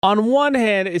On one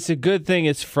hand, it's a good thing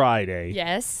it's Friday.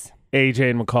 Yes.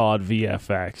 AJ and McCall at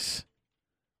VFX.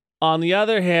 On the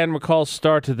other hand, McCall's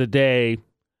start to the day,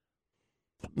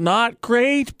 not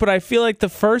great, but I feel like the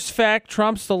first fact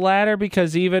trumps the latter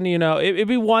because even, it'd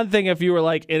be one thing if you were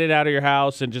like in and out of your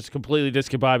house and just completely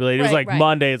discombobulated. It was like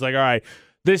Monday. It's like, all right,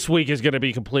 this week is going to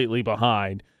be completely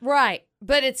behind. Right.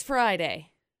 But it's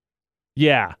Friday.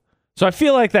 Yeah. So I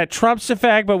feel like that trumps the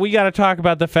fact, but we got to talk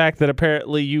about the fact that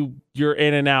apparently you're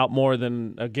in and out more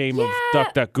than a game of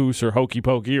Duck, Duck, Goose or Hokey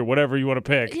Pokey or whatever you want to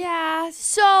pick. Yeah.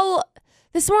 So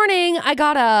this morning I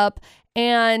got up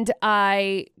and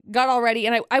I got all ready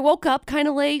and I woke up kind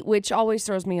of late, which always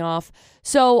throws me off.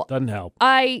 So doesn't help.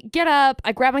 I get up,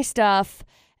 I grab my stuff,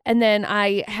 and then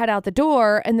I head out the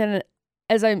door. And then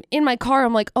as I'm in my car,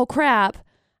 I'm like, oh crap,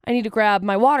 I need to grab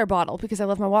my water bottle because I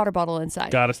left my water bottle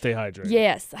inside. Gotta stay hydrated.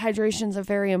 Yes, hydration's a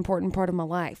very important part of my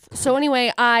life. So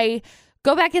anyway, I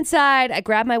go back inside, I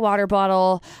grab my water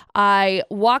bottle, I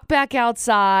walk back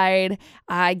outside,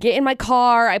 I get in my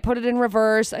car, I put it in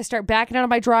reverse, I start backing out of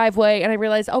my driveway, and I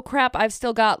realize, oh crap, I've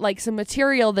still got like some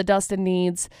material that Dustin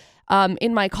needs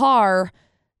in my car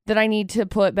that I need to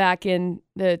put back in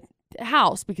the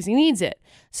house because he needs it.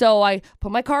 So I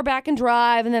put my car back in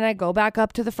drive, and then I go back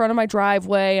up to the front of my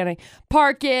driveway, and I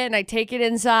park it, and I take it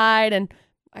inside, and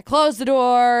I close the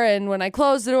door, and when I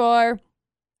close the door,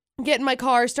 get in my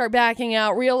car, start backing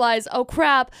out, realize, oh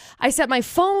crap, I set my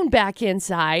phone back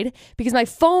inside because my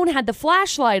phone had the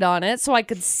flashlight on it so I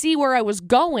could see where I was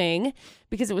going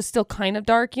because it was still kind of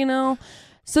dark,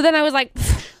 So then I was like,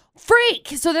 freak.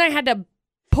 So then I had to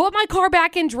put my car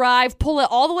back in drive, pull it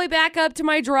all the way back up to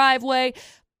my driveway,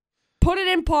 put it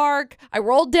in park. I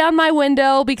rolled down my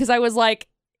window because I was like,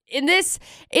 in this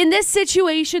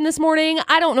situation this morning,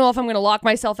 I don't know if I'm going to lock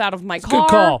myself out of my car. Good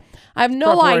call. I have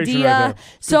no idea. Right,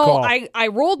 so I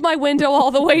rolled my window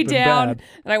all the way down,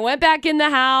 and I went back in the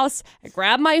house. I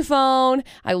grabbed my phone.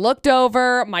 I looked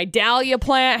over. My dahlia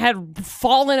plant had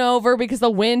fallen over because the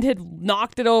wind had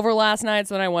knocked it over last night.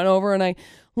 So then I went over and I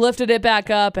lifted it back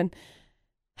up, and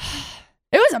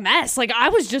it was a mess. Like, I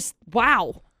was just,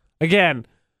 wow. Again,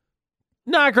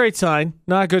 not a great sign.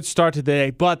 Not a good start to the day.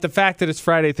 But the fact that it's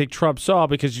Friday, I think trumps all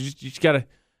because you just gotta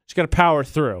power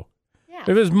through. Yeah. If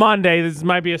it was Monday, this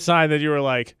might be a sign that you were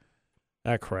like,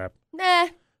 ah, crap. Nah. I'm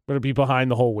going to be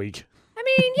behind the whole week. I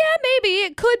mean, yeah, maybe.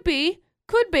 It could be.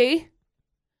 Could be.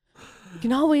 You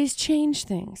can always change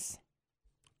things.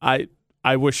 I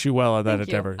wish you well on that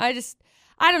endeavor. I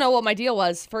don't know what my deal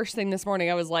was. First thing this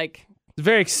morning, I was like, it's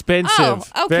very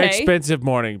expensive. Oh, okay. Very expensive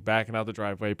morning. Backing out the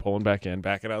driveway, pulling back in.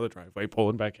 Backing out the driveway,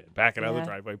 pulling back in. Backing out the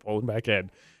driveway, pulling back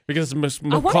in. Because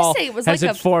McCall has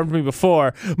informed me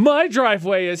before, my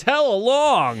driveway is hella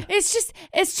long. It's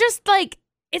just like,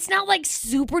 it's not like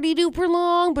super-duper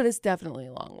long, but it's definitely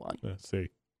a long one. Let's see.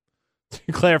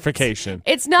 Clarification.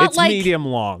 It's like medium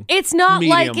long. It's not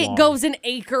like it goes an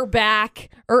acre back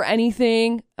or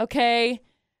anything, okay?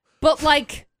 But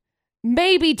like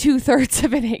maybe 2/3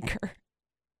 of an acre.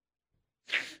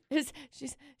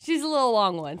 She's a little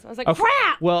long one. So I was like,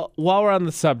 crap! Well, while we're on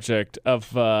the subject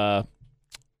of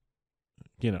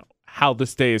how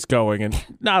this day is going and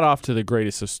not off to the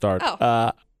greatest of start.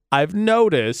 I've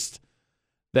noticed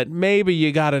that maybe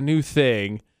you got a new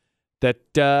thing that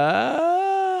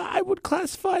I would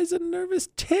classify as a nervous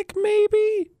tick,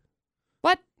 maybe?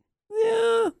 What?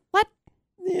 Yeah. What?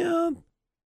 Yeah.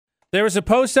 There was a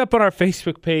post up on our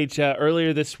Facebook page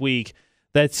earlier this week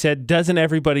that said, doesn't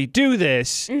everybody do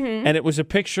this? Mm-hmm. And it was a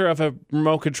picture of a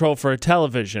remote control for a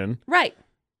television. Right.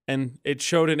 And it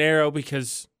showed an arrow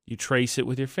because you trace it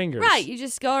with your fingers. Right. You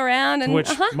just go around and... To which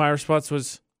my response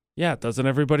was, yeah, doesn't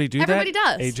everybody do Everybody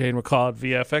that? does. AJ and McCall at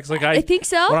VFX. Like I think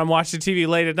so. When I'm watching TV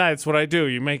late at night, it's what I do.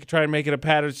 You try and make it a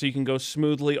pattern so you can go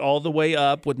smoothly all the way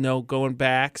up with no going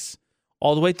backs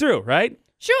all the way through, right?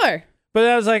 Sure. But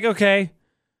I was like, okay,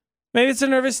 maybe it's a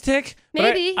nervous tick.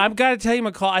 Maybe. I've got to tell you,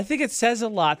 McCall, I think it says a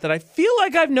lot that I feel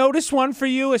like I've noticed one for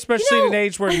you, especially in an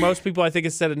age where most people, I think,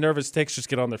 instead of nervous ticks, just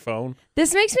get on their phone.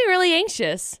 This makes me really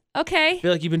anxious. Okay. I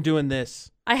feel like you've been doing this.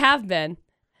 I have been.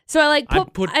 So I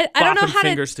put I don't know how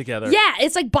fingers together. Yeah,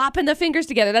 it's like bopping the fingers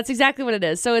together. That's exactly what it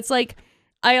is. So it's like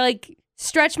I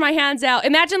stretch my hands out.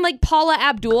 Imagine like Paula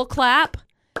Abdul clap.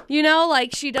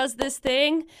 Like she does this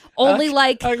thing. Only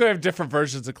I think we have different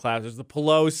versions of claps. There's the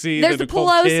Pelosi. There's the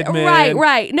Pelosi.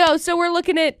 Right. No, so we're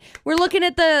looking at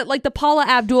the Paula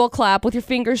Abdul clap with your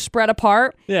fingers spread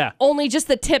apart. Yeah. Only just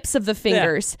the tips of the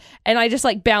fingers, and I just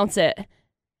bounce it.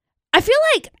 I feel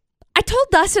like I told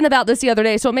Dustin about this the other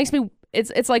day, so it makes me.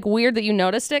 It's like weird that you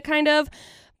noticed it, kind of.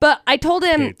 But I told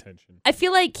him. Pay attention. I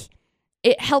feel like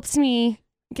it helps me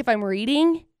if I'm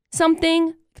reading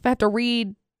something. If I have to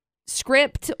read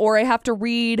script or I have to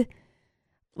read.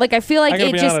 Like, I feel like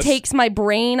it just honest. takes my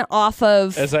brain off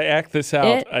of. As I act this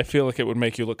out, I feel like it would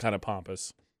make you look kind of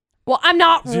pompous. Well, I'm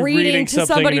not You're reading to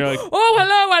something somebody. and you're like, Oh,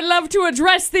 hello! I'd love to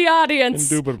address the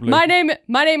audience. Indubitably. My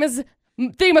name is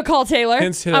The McCall Taylor.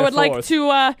 I would like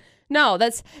to. No,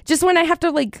 that's just when I have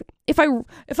to like. If I'm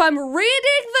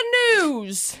reading the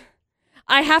news,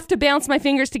 I have to bounce my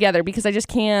fingers together because I just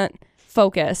can't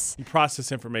focus. You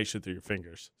process information through your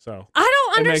fingers, so I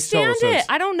don't understand makes total it. sense.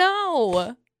 I don't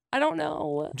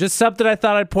know. Just something I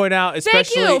thought I'd point out,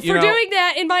 especially Thank you for doing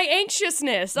that in my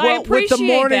anxiousness. I Well, appreciate with the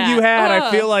morning that. you had, I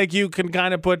feel like you can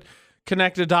kind of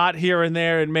connect a dot here and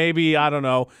there, and maybe, I don't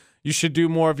know, you should do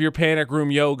more of your panic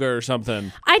room yoga or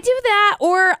something. I do that,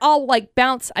 or I'll like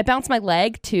bounce. I bounce my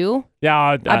leg too. Yeah,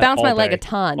 I bounce all my leg day. a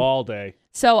ton. All day.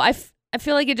 So I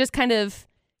feel like it just kind of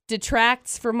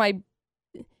detracts from my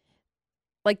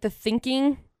like the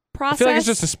thinking process. I feel like it's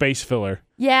just a space filler.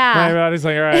 Yeah. My body's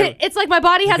like, all right. It's like my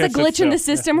body has a Okay, sit glitch in the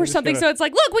still. system Yeah, or I'm just something. gonna- So it's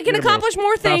like, look, we can You're gonna accomplish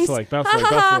more things. bounce the leg, Ha,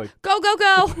 ha, ha.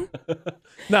 Go.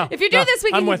 No. If you do this,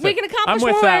 we can accomplish I'm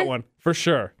with more. that one, for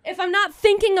sure. If I'm not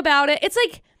thinking about it, it's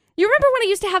like, you remember when I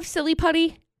used to have silly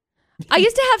putty? I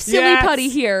used to have silly Yes. putty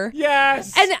here.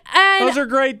 Yes. And those are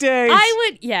great days.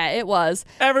 it was.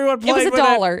 Everyone played It was with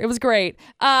 $1. It was great.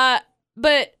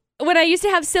 But when I used to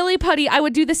have silly putty, I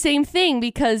would do the same thing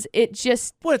because it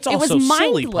just Well, it's it was also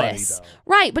silly mindless. putty, though.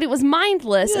 Right, but it was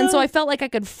mindless, and so Yeah. I felt like I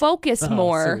could focus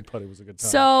more. Silly putty was a good time.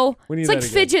 So We need it's like that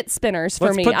again. fidget spinners for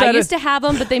Let's me. put I that used to have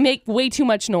them, but they make way too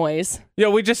much noise. Yeah,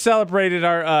 we just celebrated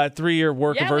our 3-year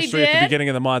work Yeah, we anniversary at the did. beginning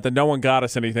of the month, and no one got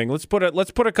us anything. Let's put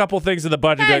a couple things in the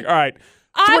budget. Hey, Be like, all right,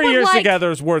 I 3 would years like- together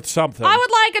is worth something. I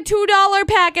would like a $2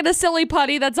 packet of silly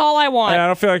putty. That's all I want. I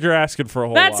don't feel like you're asking for a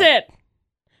whole lot. That's it.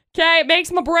 Okay, it makes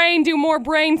my brain do more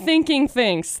brain thinking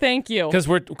things. Thank you. Because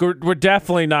we're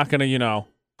definitely not going to,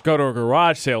 go to a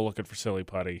garage sale looking for silly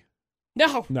putty.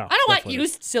 No, No, I don't want definitely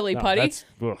used silly No, putty. that's-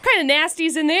 ugh. What kind of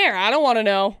nasty's in there? I don't want to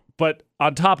know. But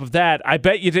on top of that, I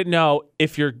bet you didn't know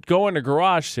if you're going to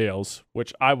garage sales,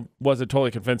 which I wasn't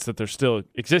totally convinced that they're still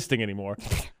existing anymore.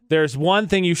 There's one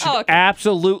thing you should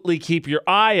absolutely keep your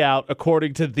eye out,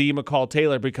 according to the McCall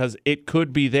Taylor, because it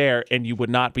could be there and you would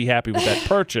not be happy with that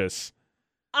purchase.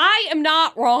 I am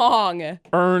not wrong.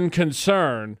 Earn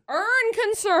concern. Earn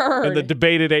concern. And the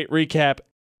Debate at 8 recap.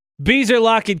 Beezer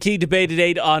Lock and Key Debate at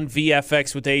 8 on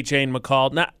VFX with AJ and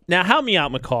McCall. Now help me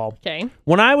out, McCall. Okay.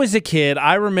 When I was a kid,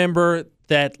 I remember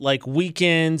that like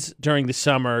weekends during the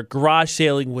summer, garage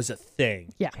sailing was a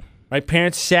thing. Yeah. My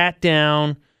parents sat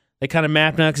down. They kind of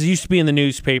mapped out because it used to be in the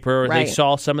newspaper. Right. They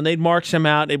saw some and they'd mark some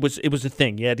out. It was a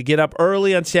thing. You had to get up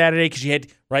early on Saturday because you had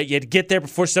to get there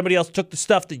before somebody else took the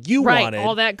stuff that you wanted.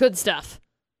 All that good stuff.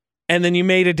 And then you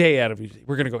made a day out of it.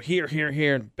 We're gonna go here,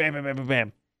 and bam, bam, bam, bam,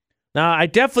 bam. Now I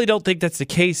definitely don't think that's the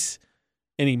case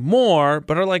anymore.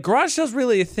 But are like garage sales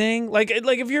really a thing? Like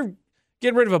if you're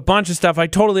getting rid of a bunch of stuff, I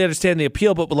totally understand the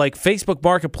appeal. But with like Facebook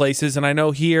marketplaces, and I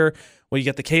know here where you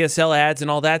get the KSL ads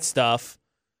and all that stuff.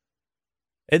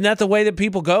 Isn't that the way that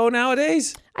people go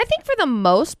nowadays? I think for the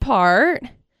most part,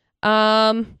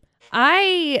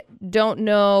 I don't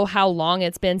know how long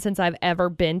it's been since I've ever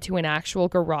been to an actual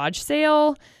garage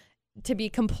sale, to be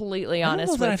completely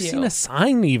honest I don't know that with I've you. seen a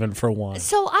sign even for one.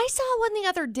 So I saw one the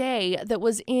other day that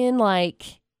was in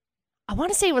like, I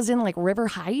want to say it was in like River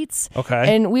Heights.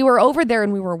 Okay. And we were over there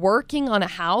and we were working on a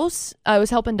house. I was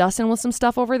helping Dustin with some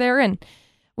stuff over there and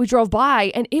we drove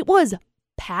by and it was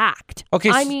packed. Okay,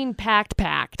 I mean, packed.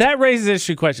 That raises an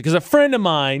interesting question because a friend of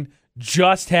mine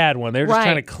just had one. They were just Right.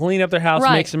 trying to clean up their house,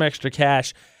 Right. make some extra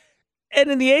cash. And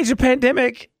in the age of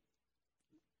pandemic,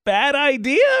 bad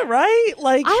idea, right?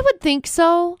 Like, I would think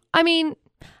so. I mean,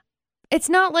 it's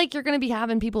not like you're going to be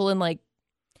having people in like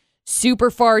super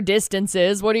far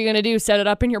distances. What are you going to do? Set it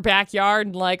up in your backyard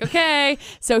and like, okay,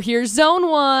 so here's zone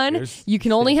 1. You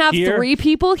can only have here. 3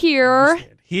 people here.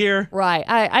 here. Right.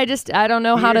 I don't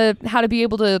know how to be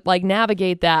able to like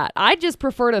navigate that. I just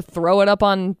prefer to throw it up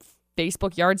on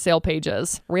Facebook yard sale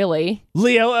pages. Really.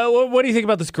 Leo, what do you think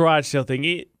about this garage sale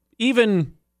thing?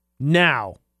 Even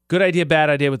now, good idea, bad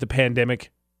idea with the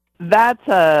pandemic? That's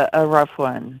a rough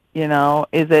one.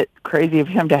 Is it crazy of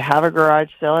him to have a garage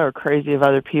sale or crazy of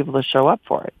other people to show up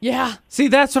for it? Yeah. See,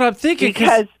 that's what I'm thinking.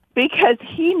 Because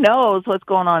he knows what's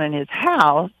going on in his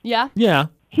house. Yeah. Yeah.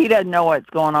 He doesn't know what's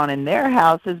going on in their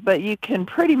houses, but you can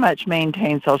pretty much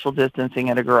maintain social distancing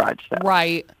at a garage sale.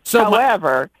 Right. So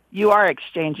However, you are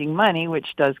exchanging money,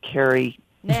 which does carry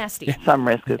Nasty. some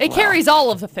risk as well. It carries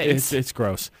all of the things. it's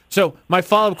gross. So my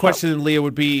follow-up question, Leah,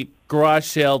 would be garage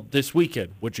sale this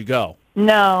weekend. Would you go?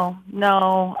 No,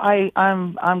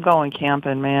 I'm going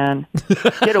camping, man.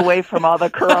 Get away from all the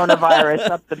coronavirus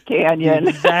up the canyon.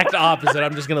 Exact opposite.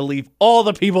 I'm just going to leave all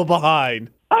the people behind.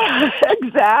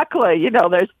 Exactly. You know,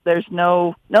 there's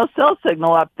no cell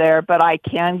signal up there, but I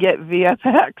can get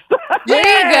VFX.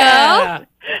 There you go.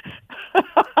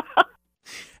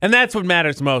 And that's what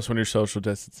matters most when you're social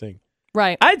distancing.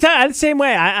 Right. I'm the same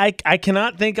way. I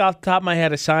cannot think off the top of my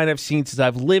head a sign I've seen since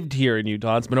I've lived here in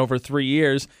Utah. It's been over 3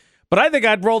 years. But I think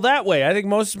I'd roll that way. I think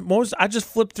most I just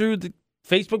flip through the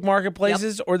Facebook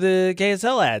marketplaces or the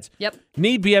KSL ads. Yep.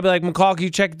 Need be, I'd be like, McCall, can you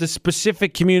check the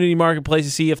specific community marketplace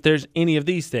to see if there's any of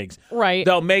these things? Right.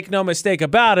 Though, make no mistake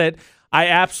about it, I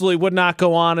absolutely would not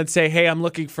go on and say, hey, I'm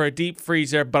looking for a deep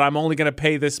freezer, but I'm only going to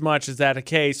pay this much. Is that a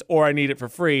case? Or I need it for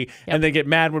free. And they get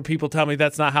mad when people tell me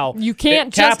that's not how you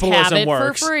can't just have capitalism it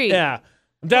works. for free. Yeah.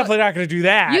 I'm definitely not going to do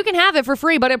that. You can have it for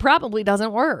free, but it probably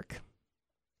doesn't work.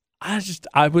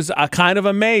 I was kind of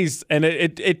amazed, and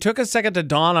it took a second to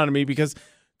dawn on me because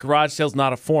garage sale's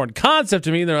not a foreign concept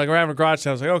to me. They're like, we're having a garage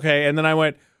sale. I was like, okay. And then I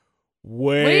went,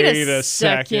 wait a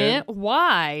second.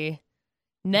 Why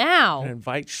now? And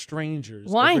invite strangers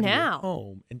Why over to now? your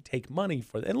home and take money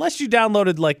for them. Unless you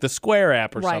downloaded like the Square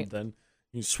app or Right. something.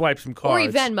 You swipe some cards.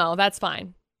 Or Venmo, that's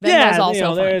fine. Venmo's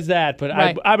also fine. There's that. But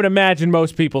Right. I would imagine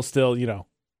most people still,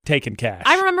 taking cash.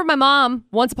 I remember my mom,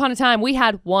 once upon a time, we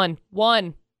had one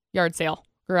yard sale,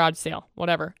 garage sale,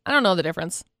 whatever. I don't know the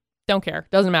difference. Don't care.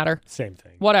 Doesn't matter. Same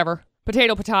thing. Whatever.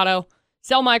 Potato.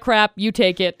 Sell my crap. You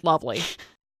take it. Lovely.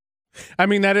 I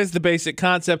mean, that is the basic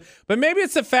concept. But maybe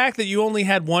it's the fact that you only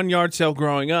had one yard sale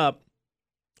growing up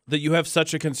that you have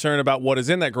such a concern about what is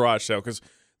in that garage sale. Because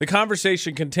the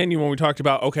conversation continued when we talked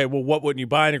about, okay, well, what wouldn't you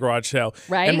buy in a garage sale?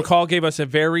 Right. And McCall gave us a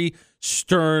very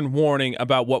stern warning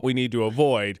about what we need to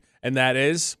avoid. And that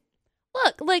is?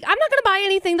 Look, I'm not going to buy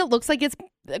anything that looks like it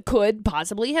could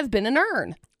possibly have been an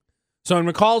urn. So in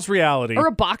McCall's reality, Or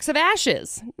a box of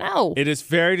ashes. No. it is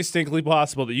very distinctly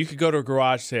possible that you could go to a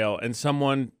garage sale and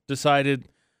someone decided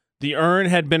the urn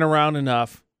had been around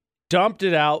enough, dumped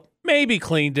it out, maybe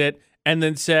cleaned it, and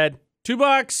then said, $2.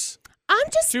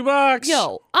 $2.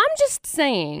 Yo, I'm just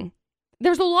saying,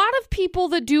 there's a lot of people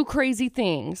that do crazy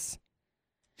things.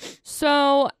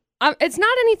 So it's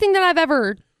not anything that I've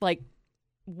ever,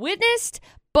 witnessed,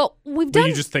 but we've done. But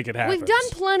you just think it happens. We've done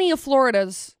plenty of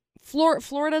Floridas.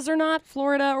 Floridas or not?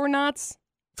 Florida or nots?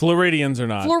 Floridians or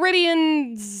not.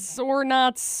 Floridians or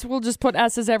nots. We'll just put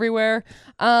S's everywhere.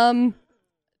 To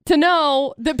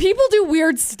know that people do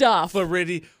weird stuff.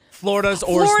 Florida's Florida's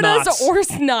or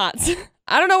snots.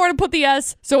 I don't know where to put the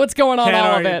S, so it's going on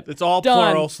all of it. It's all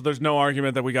Done. plural, so there's no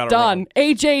argument that we got it Done. wrong.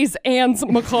 AJ's and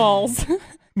McCall's.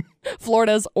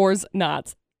 Florida's or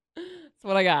nots. That's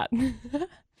what I got.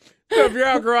 So if you're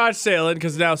out garage sailing,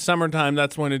 because now summertime,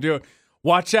 that's when to do it.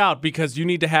 Watch out, because you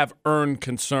need to have urn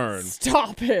concern.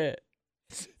 Stop it.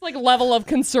 It's like level of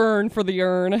concern for the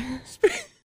urn.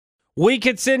 We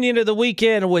could send you to the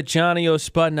weekend with Johnny O.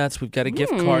 Spudnuts. We've got a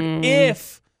gift card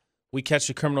if we catch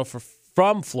a criminal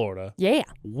from Florida. Yeah.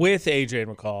 With AJ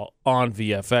McCall on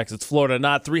VFX. It's Florida,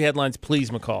 not 3 headlines,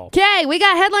 please, McCall. Okay, we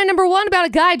got headline number 1 about a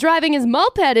guy driving his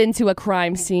moped into a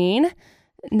crime scene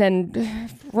and then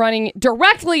running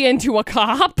directly into a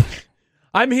cop.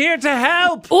 I'm here to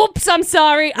help. Oops, I'm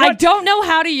sorry. I don't know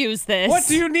how to use this. What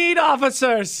do you need,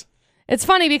 officers? It's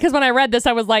funny because when I read this,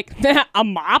 I was like, a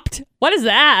mopped? What is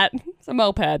that? It's a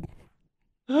moped.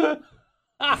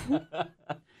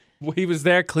 He was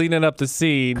there cleaning up the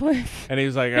scene, and he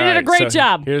was like, He did a great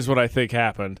job. Here's what I think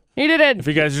happened. He did it. If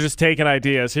you guys are just taking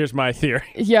ideas, here's my theory.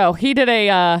 Yo, he did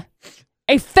a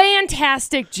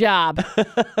fantastic job,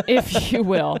 if you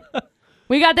will.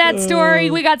 We got that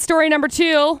story. We got story number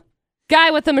 2. Guy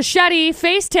with a machete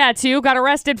face tattoo got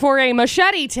arrested for a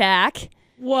machete attack.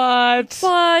 What?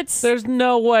 But There's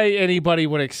no way anybody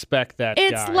would expect that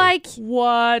it's guy. like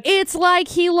What? It's like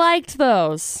he liked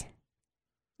those.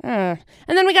 And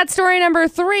then we got story number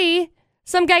 3.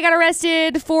 Some guy got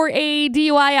arrested for a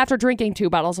DUI after drinking 2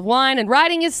 bottles of wine and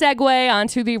riding his Segway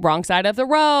onto the wrong side of the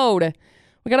road.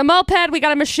 We got a moped, we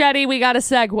got a machete, we got a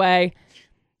Segway.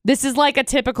 This is like a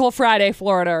typical Friday,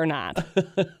 Florida or not.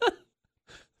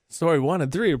 Story 1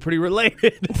 and 3 are pretty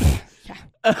related.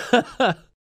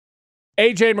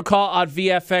 AJ McCall on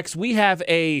VFX. We have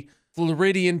a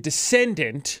Floridian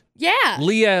descendant. Yeah.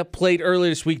 Leah played earlier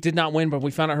this week, did not win, but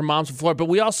we found out her mom's from Florida. But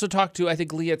we also talked to, I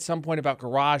think, Leah at some point about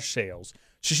garage sales.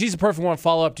 So she's the perfect one to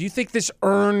follow up. Do you think this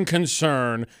urn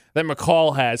concern that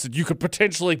McCall has, that you could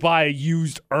potentially buy a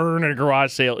used urn at a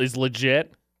garage sale, is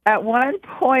legit? At one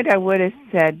point, I would have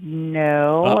said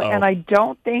no, and I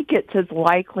don't think it's as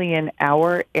likely in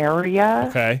our area.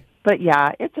 Okay. But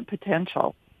yeah, it's a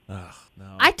potential. Ugh,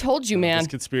 no. I told you, man. This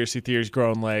conspiracy theory's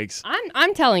growing legs.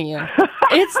 I'm telling you,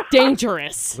 it's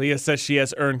dangerous. Leah says she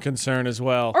has earned concern as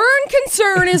well. Earn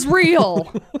concern is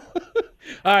real.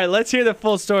 All right, let's hear the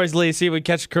full stories, Leah. See if we can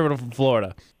catch a criminal from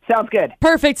Florida. Sounds good.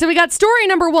 Perfect. So we got story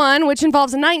number 1, which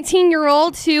involves a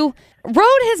 19-year-old who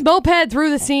rode his moped through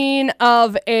the scene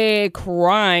of a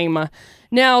crime.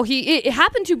 Now, it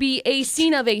happened to be a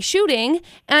scene of a shooting,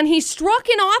 and he struck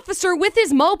an officer with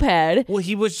his moped. Well,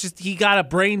 he got a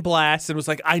brain blast and was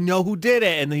like, I know who did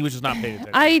it, and he was just not paying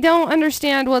attention. I don't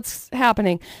understand what's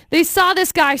happening. They saw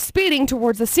this guy speeding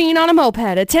towards the scene on a moped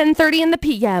at 10:30 in the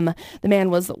p.m. The man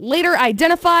was later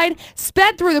identified,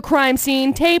 sped through the crime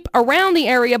scene, tape around the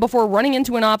area before running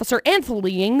into an officer and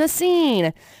fleeing the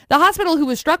scene. The hospital who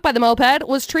was struck by the moped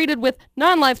was treated with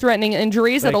non-life-threatening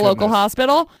injuries at a local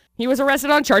hospital. He was arrested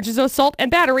on charges of assault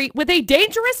and battery with a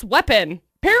dangerous weapon.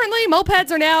 Apparently, mopeds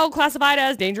are now classified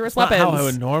as dangerous weapons. Not how I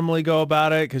would normally go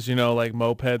about it, because, like,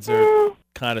 mopeds are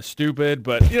kind of stupid,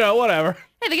 but, whatever.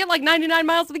 Hey, they get like 99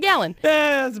 miles to the gallon.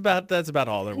 Yeah, that's about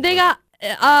all they're They got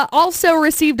also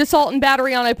received assault and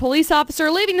battery on a police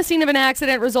officer, leaving the scene of an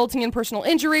accident resulting in personal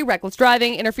injury, reckless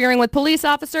driving, interfering with police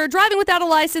officer, driving without a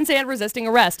license, and resisting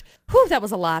arrest. Whew, that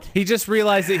was a lot. He just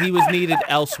realized that he was needed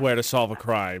elsewhere to solve a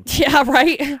crime. Yeah,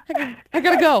 right? I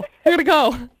gotta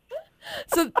go.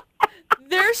 So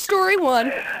there's story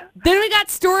 1. Then we got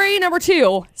story number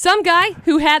 2. Some guy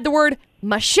who had the word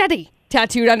machete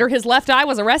tattooed under his left eye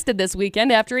was arrested this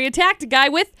weekend after he attacked a guy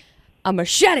with a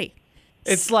machete.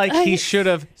 It's like he should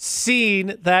have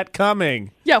seen that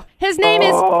coming. Yo, his name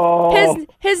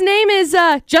is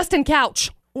Justin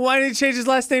Couch. Why didn't he change his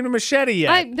last name to Machete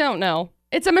yet? I don't know.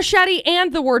 It's a machete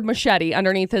and the word machete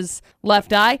underneath his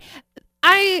left eye.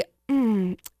 I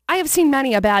have seen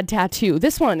many a bad tattoo.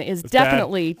 This one is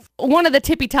definitely one of the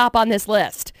tippy top on this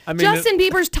list. Justin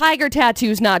Bieber's tiger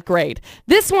tattoo's not great.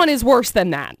 This one is worse than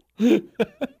that.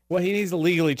 Well, he needs to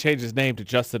legally change his name to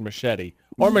Justin Machete.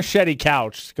 Or Machete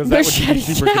Couch, because that would be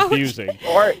super confusing.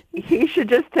 Or he should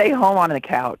just stay home on the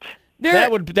couch.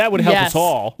 That would help us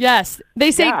all. Yes.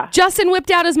 They say Justin whipped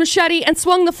out his machete and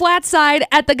swung the flat side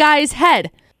at the guy's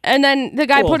head. And then the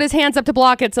guy put his hands up to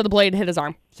block it so the blade hit his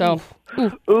arm. So,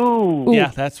 Ooh.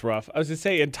 Yeah, that's rough. I was going to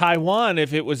say, in Taiwan,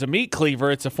 if it was a meat cleaver,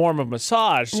 it's a form of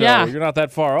massage, so you're not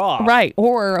that far off. Right,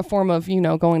 or a form of,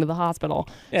 going to the hospital.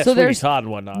 Yeah, so Sweeney Todd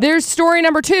and whatnot. There's story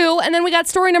number 2, and then we got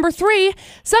story number 3.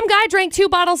 Some guy drank 2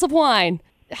 bottles of wine,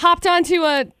 hopped onto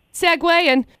a Segway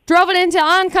and drove it into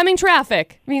oncoming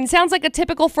traffic. I mean, sounds like a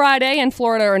typical Friday in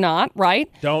Florida or not,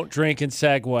 right? Don't drink in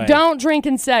Segway. Don't drink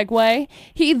in Segway.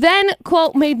 He then,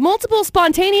 quote, made multiple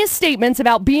spontaneous statements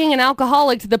about being an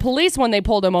alcoholic to the police when they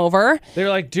pulled him over. They're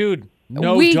like, dude,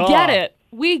 no We duh. get it.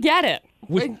 We get it.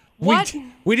 What?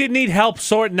 We didn't need help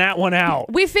sorting that one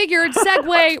out. We figured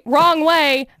Segway wrong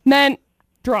way meant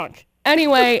drunk.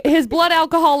 Anyway, his blood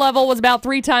alcohol level was about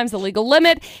 3 times the legal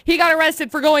limit. He got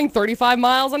arrested for going 35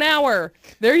 miles an hour.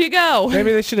 There you go.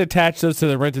 Maybe they should attach those to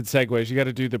the rented Segways. You got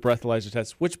to do the breathalyzer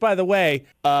test, which, by the way,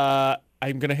 I'm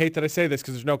going to hate that I say this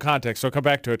because there's no context, so I'll come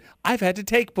back to it. I've had to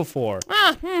take before.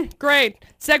 Great.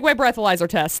 Segway breathalyzer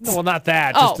tests. Well, not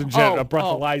that. Just a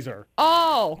breathalyzer.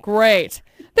 Oh, great.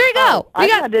 There you go. I've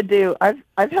had to do a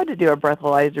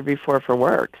breathalyzer before for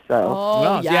work.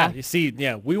 So You see,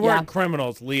 we weren't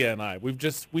criminals, Leah and I.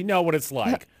 We know what it's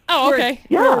like. Oh, okay.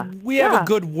 We have a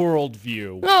good world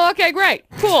view. Oh, okay, great.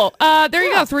 Cool. There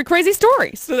you go. 3 crazy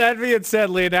stories. So that being said,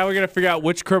 Leah, now we're gonna figure out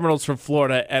which criminals from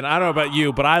Florida. And I don't know about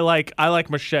you, but I like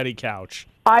Machete Couch.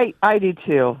 I do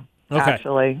too. Okay.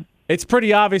 Actually, it's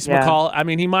pretty obvious, McCall. I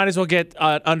mean, he might as well get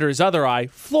under his other eye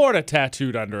Florida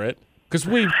tattooed under it. Because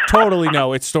we totally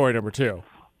know it's story number 2.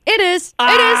 It is.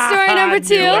 It is story number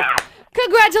 2.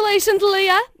 Congratulations,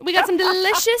 Leah. We got some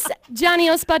delicious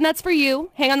Johnny-O Spud Nuts for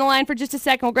you. Hang on the line for just a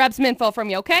second. We'll grab some info from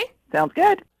you, okay? Sounds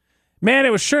good. Man, it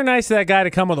was sure nice of that guy to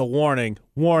come with a warning.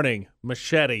 Warning,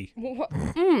 machete.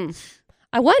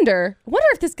 I wonder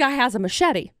if this guy has a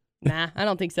machete. Nah, I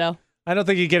don't think so. I don't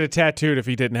think he'd get it tattooed if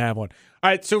he didn't have one. All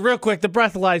right, so real quick, the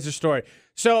breathalyzer story.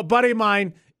 So a buddy of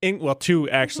mine, 2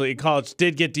 actually, in college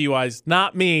did get DUIs.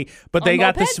 Not me, but they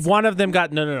got this. One of them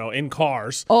got, no, in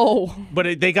cars. Oh.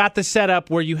 But they got the setup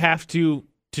where you have to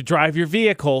drive your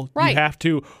vehicle, you have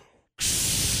to.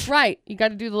 Right. You got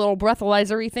to do the little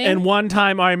breathalyzer-y thing. And one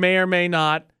time I may or may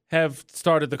not have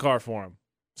started the car for him.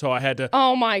 So I had to.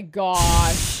 Oh, my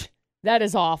gosh. That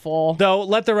is awful. Though,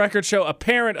 let the record show, a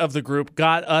parent of the group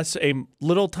got us a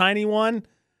little tiny one,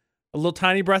 a little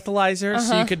tiny breathalyzer,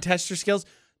 so you could test your skills.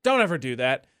 Don't ever do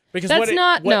that. Because That's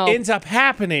what ends up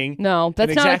happening. No,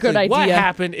 that's and not a exactly good idea. What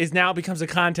happened is now it becomes a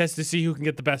contest to see who can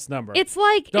get the best number. It's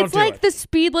like the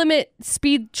speed limit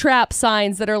speed trap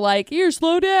signs that are like, here,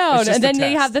 slow down. And then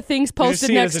they have the things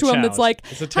posted next to them that's like,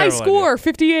 high score,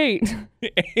 58.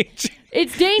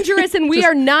 It's dangerous, and we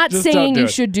are not saying you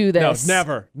should do this.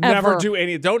 No, never do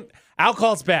any.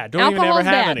 Alcohol's bad. Don't even ever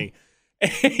have any.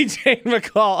 AJ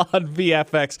McCall on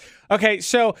VFX. Okay,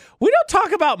 so we don't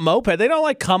talk about moped. They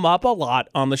don't come up a lot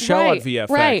on the show on VFX.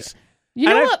 Right. You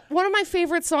know what? One of my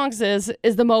favorite songs is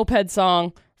the moped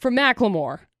song from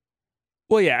Macklemore.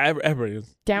 Well, yeah, everybody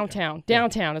is. Downtown.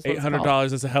 Downtown is what it's called.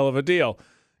 $800 is a hell of a deal.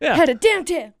 Yeah. Headed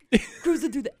downtown,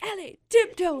 cruising through the alley,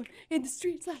 tiptoeing in the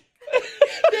streets like.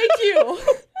 Thank you.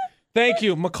 Thank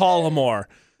you, McCall.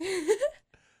 Thank you.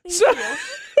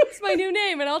 It's my new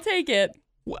name, and I'll take it.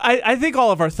 I think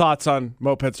all of our thoughts on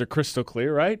mopeds are crystal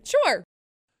clear, right? Sure.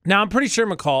 Now, I'm pretty sure,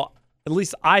 McCall, at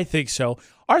least I think so.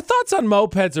 Our thoughts on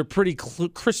mopeds are pretty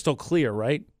crystal clear,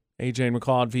 right? AJ and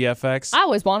McCall on VFX. I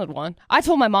always wanted one. I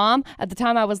told my mom at the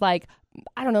time I was like,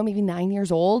 I don't know, maybe 9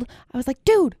 years old. I was like,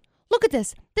 dude, look at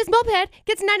this. This moped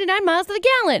gets 99 miles to the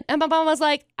gallon. And my mom was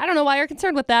like, I don't know why you're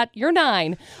concerned with that. You're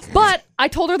 9. But I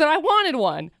told her that I wanted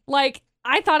one.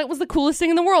 I thought it was the coolest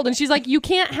thing in the world. And she's like, you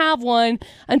can't have one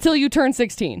until you turn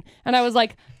 16. And I was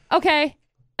like, okay.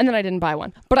 And then I didn't buy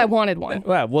one. But I wanted one.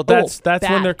 Well, that's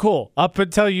when they're cool. Up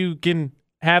until you can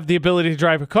have the ability to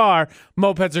drive a car,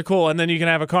 mopeds are cool. And then you can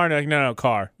have a car and you're like, no,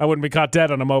 car. I wouldn't be caught dead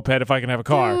on a moped if I can have a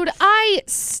car. Dude, I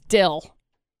still,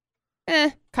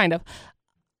 kind of.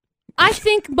 I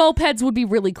think mopeds would be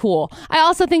really cool. I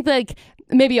also think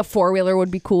maybe a 4-wheeler would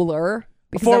be cooler.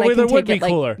 Because a 4-wheeler would be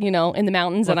cooler. In the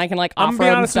mountains, and I can I'm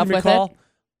off-road and stuff with it.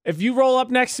 If you roll up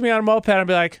next to me on a moped, I'd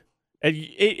be like,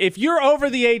 if you're over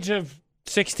the age of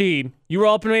 16, you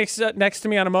roll up next to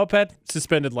me on a moped,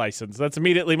 suspended license. That's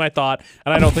immediately my thought,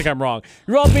 and I don't think I'm wrong.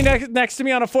 You roll up next to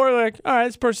me on a 4-wheeler, like, all right,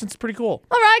 this person's pretty cool.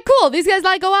 All right, cool. These guys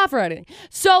go off-roading.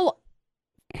 So,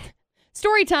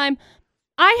 story time.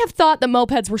 I have thought that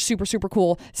mopeds were super, super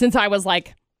cool since I was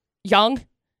young.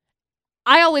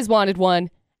 I always wanted one.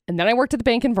 And then I worked at the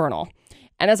bank in Vernal.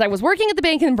 And as I was working at the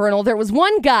bank in Vernal, there was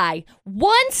one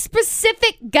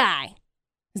specific guy.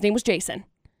 His name was Jason.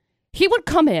 He would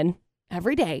come in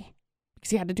every day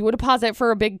because he had to do a deposit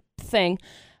for a big thing.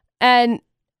 And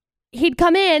he'd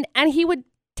come in and he would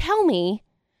tell me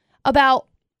about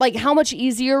how much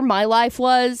easier my life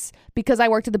was because I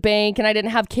worked at the bank and I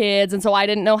didn't have kids. And so I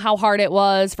didn't know how hard it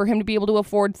was for him to be able to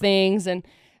afford things. And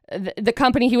the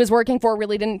company he was working for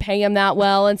really didn't pay him that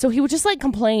well, and so he would just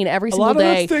complain every single day. A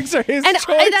lot of those things are his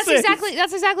choices.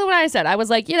 That's exactly what I said. I was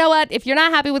like, you know what? If you're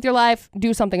not happy with your life,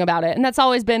 do something about it. And that's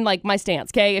always been my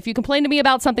stance. Okay, if you complain to me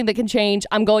about something that can change,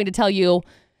 I'm going to tell you,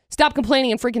 stop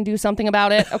complaining and freaking do something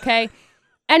about it. Okay.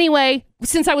 Anyway,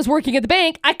 since I was working at the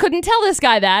bank, I couldn't tell this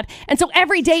guy that, and so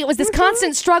every day it was this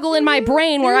constant struggle in my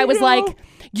brain where I was like,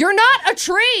 you're not a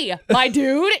tree, my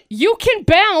dude. You can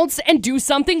bounce and do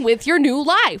something with your new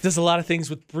life. Does a lot of things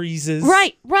with breezes.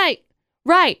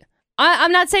 Right.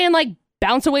 I'm not saying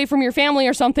bounce away from your family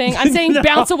or something. I'm saying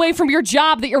bounce away from your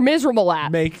job that you're miserable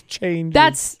at. Make changes.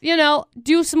 That's,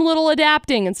 do some little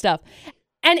adapting and stuff.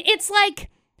 And it's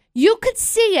you could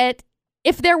see it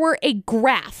if there were a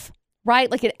graph,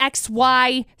 right? Like an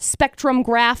XY spectrum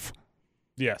graph.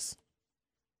 Yes.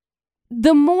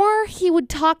 The more he would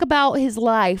talk about his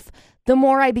life, the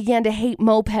more I began to hate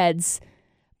mopeds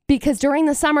because during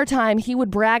the summertime, he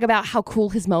would brag about how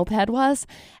cool his moped was.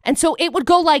 And so it would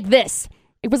go like this.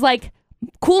 It was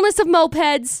coolness of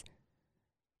mopeds,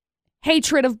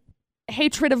 hatred of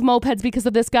mopeds because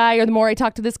of this guy, or the more I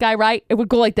talked to this guy, right? It would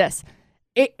go like this.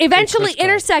 It eventually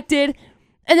intersected.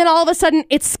 And then all of a sudden,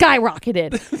 it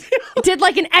skyrocketed. It did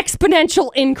an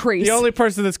exponential increase. The only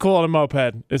person that's cool on a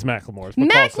moped is Macklemore.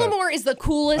 Macklemore is the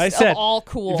coolest of all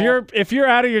cool. If you're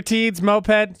out of your teens,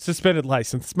 moped, suspended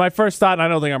license. My first thought, and I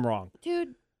don't think I'm wrong.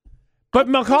 Dude. But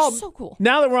McCall, so cool.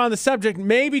 Now that we're on the subject,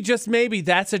 maybe, just maybe,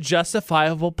 that's a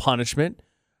justifiable punishment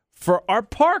for our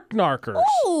park narkers.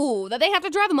 Ooh, that they have to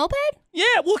drive a moped? Yeah,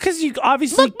 well, because you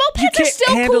obviously mopeds are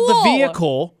still handle cool. the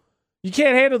vehicle. You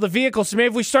can't handle the vehicle, so maybe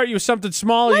if we start you with something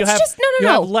smaller, you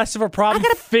have less of a problem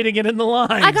fitting it in the lines.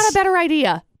 I got a better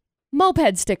idea.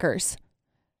 Moped stickers.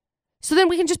 So then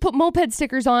we can just put moped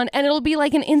stickers on, and it'll be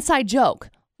like an inside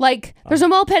joke. There's a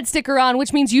moped sticker on,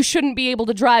 which means you shouldn't be able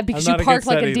to drive because you parked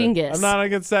like a dingus. I'm not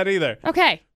against that either.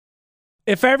 Okay.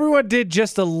 If everyone did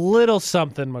just a little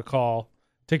something, McCall,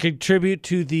 to contribute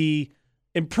to the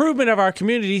improvement of our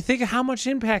community, think of how much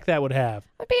impact that would have.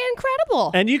 It would be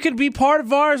incredible. And you can be part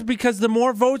of ours because the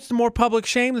more votes, the more public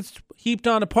shame that's heaped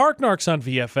onto Park Narcs on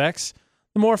VFX,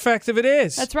 the more effective it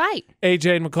is. That's right.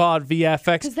 AJ and McCall at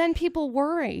VFX. Because then people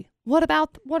worry. What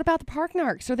about the Park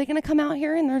Narcs? Are they going to come out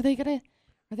here and are they going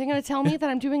to tell me that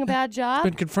I'm doing a bad job?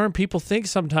 It's been confirmed. People think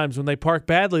sometimes when they park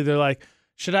badly, they're like,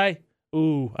 should I?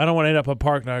 Ooh, I don't want to end up on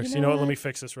Park Narcs. You know what? Let me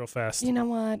fix this real fast. You know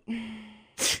what?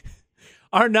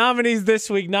 Our nominees this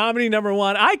week, nominee number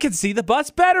 1, I can see the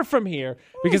bus better from here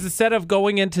because instead of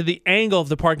going into the angle of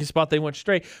the parking spot, they went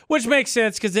straight, which makes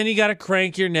sense because then you got to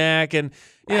crank your neck and,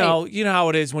 you know how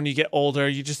it is when you get older.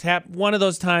 You just have one of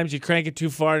those times you crank it too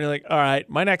far and you're like, all right,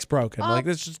 my neck's broken. Like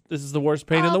this is the worst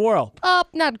pain in the world.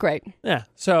 Not great. Yeah.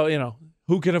 So,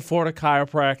 who can afford a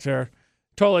chiropractor?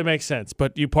 Totally makes sense.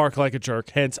 But you park like a jerk.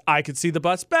 Hence, I could see the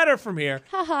bus better from here.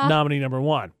 Nominee number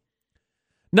 1.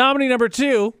 Nominee number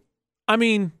 2.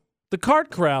 The cart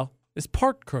corral is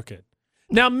parked crooked.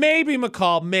 Now, maybe,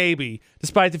 McCall,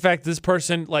 despite the fact that this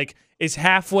person, is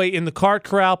halfway in the cart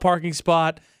corral parking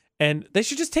spot, and they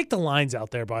should just take the lines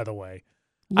out there, by the way.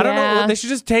 Yeah. I don't know. They should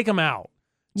just take them out.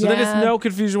 So there is no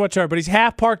confusion whatsoever. But he's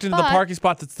half parked into the parking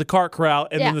spot that's the cart corral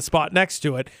and then the spot next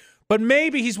to it. But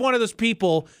maybe he's one of those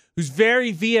people who's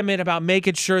very vehement about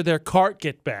making sure their cart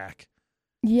get back.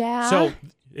 Yeah. So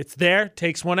it's there,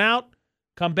 takes one out.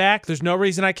 Come back. There's no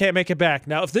reason I can't make it back.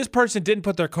 Now, if this person didn't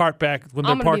put their cart back when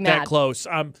they're parked that close,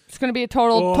 it's going to be a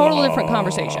total different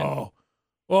conversation.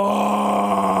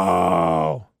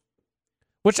 Oh.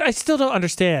 Which I still don't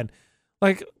understand.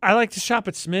 I like to shop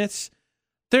at Smith's.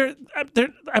 I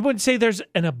wouldn't say there's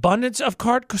an abundance of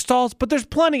cart stalls, but there's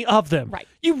plenty of them. Right.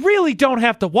 You really don't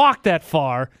have to walk that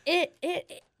far. It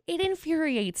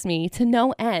infuriates me to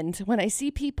no end when I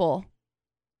see people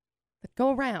that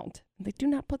go around and they do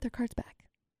not put their carts back.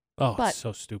 Oh, it's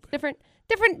so stupid. Different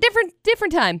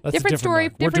time. That's different story.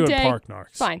 We're different doing day. Park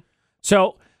Narcs. Fine.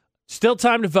 So, still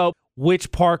time to vote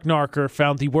which Park Narcer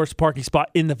found the worst parking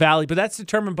spot in the valley, but that's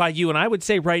determined by you. And I would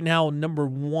say right now, number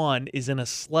 1 is in a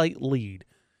slight lead.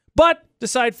 But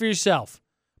decide for yourself.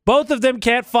 Both of them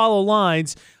can't follow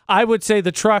lines. I would say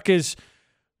the truck is,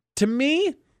 to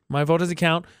me, my vote doesn't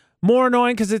count, more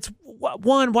annoying because it's,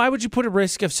 one, why would you put a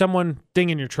risk of someone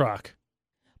dinging your truck?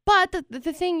 But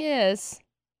the thing is,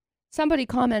 somebody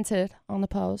commented on the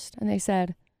post and they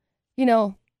said,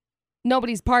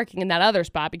 nobody's parking in that other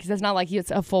spot because it's not like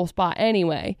it's a full spot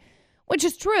anyway, which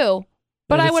is true.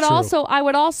 But I would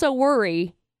also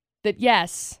worry that,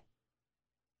 yes,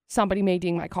 somebody may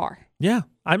ding my car. Yeah.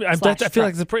 I feel like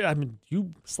it's a pretty,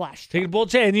 you take a bold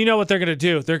chance. And you know what they're going to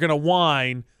do? They're going to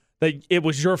whine that it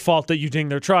was your fault that you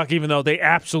dinged their truck, even though they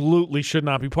absolutely should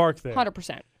not be parked there.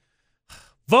 100%.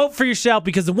 Vote for yourself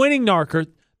because the winning narker,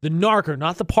 the narker,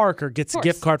 not the parker, gets a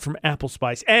gift card from Apple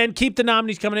Spice. And keep the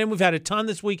nominees coming in. We've had a ton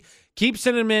this week. Keep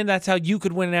sending them in. That's how you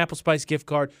could win an Apple Spice gift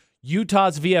card.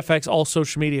 Utah's VFX, all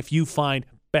social media, if you find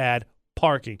bad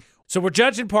parking. So we're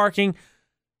judging parking.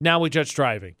 Now we judge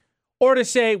driving. Or to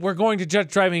say we're going to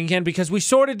judge driving again because we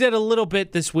sort of did a little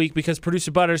bit this week because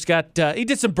producer Butters he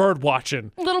did some bird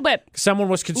watching. A little bit. Someone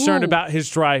was concerned about his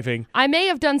driving. I may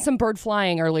have done some bird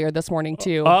flying earlier this morning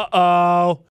too.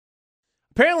 Uh-oh.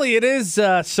 Apparently it is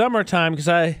summertime because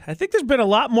I think there's been a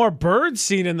lot more birds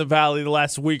seen in the valley the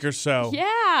last week or so.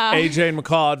 Yeah. AJ and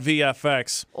McCall at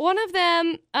VFX. One of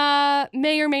them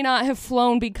may or may not have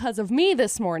flown because of me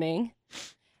this morning.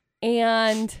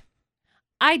 And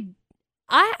I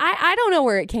don't know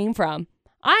where it came from.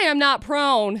 I am not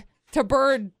prone to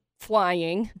bird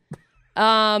flying.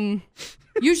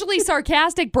 Usually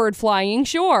sarcastic bird flying,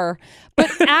 sure.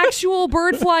 But actual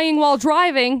bird flying while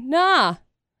driving, nah.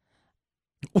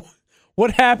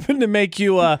 What happened to make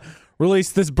you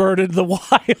release this bird into the wild?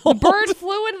 The bird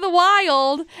flew into the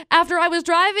wild after I was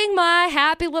driving my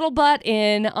happy little butt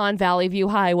in on Valley View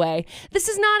Highway. This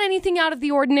is not anything out of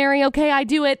the ordinary, okay? I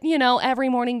do it, every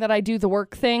morning that I do the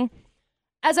work thing.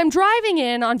 As I'm driving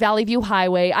in on Valley View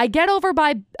Highway, I get over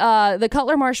by the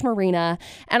Cutler Marsh Marina,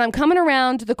 and I'm coming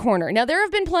around the corner. Now, there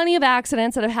have been plenty of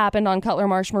accidents that have happened on Cutler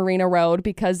Marsh Marina Road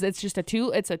because it's just a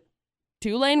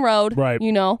two-lane road, right?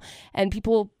 And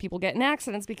people get in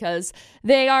accidents because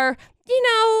they are,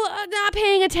 not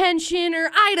paying attention or,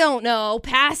 I don't know,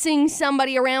 passing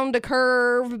somebody around a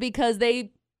curve because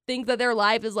they think that their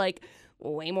life is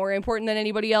way more important than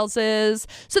anybody else's.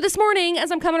 So this morning,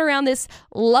 as I'm coming around this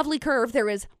lovely curve, there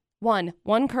is one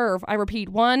curve. I repeat,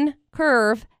 one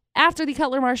curve after the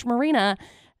Cutler Marsh Marina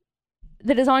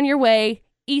that is on your way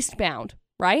eastbound,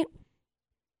 right?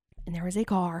 And there is a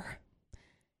car.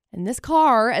 And this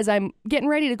car, as I'm getting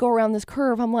ready to go around this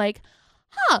curve, I'm like,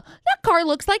 that car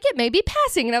looks like it may be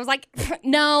passing. And I was like,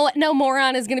 no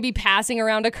moron is going to be passing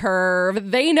around a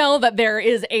curve. They know that there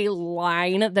is a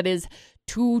line that is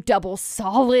two double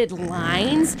solid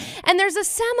lines, and there's a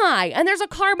semi, and there's a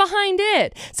car behind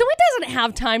it. So it doesn't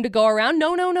have time to go around.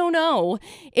 No.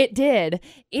 It did.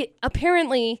 It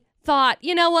apparently thought,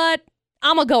 you know what?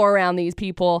 I'm going to go around these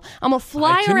people. I'm going to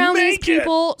fly around these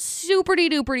people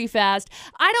super-duper fast.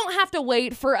 I don't have to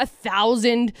wait for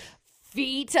 1,000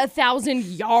 feet, 1,000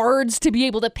 yards to be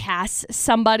able to pass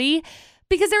somebody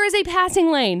because there is a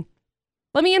passing lane.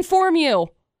 Let me inform you.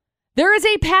 There is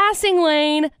a passing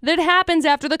lane that happens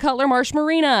after the Cutler Marsh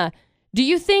Marina. Do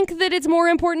you think that it's more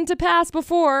important to pass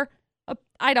before?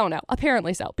 I don't know.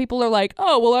 Apparently so. People are like,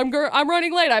 oh, well, I'm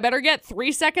running late. I better get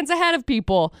 3 seconds ahead of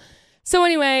people. So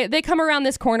anyway, they come around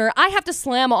this corner. I have to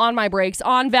slam on my brakes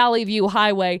on Valley View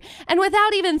Highway. And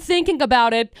without even thinking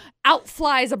about it, out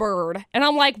flies a bird. And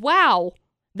I'm like, wow,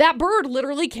 that bird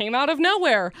literally came out of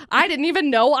nowhere. I didn't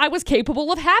even know I was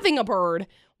capable of having a bird.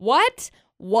 What?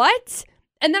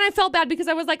 And then I felt bad because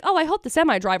I was like, oh, I hope the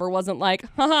semi driver wasn't like,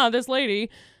 haha, this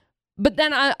lady. But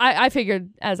then I figured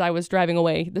as I was driving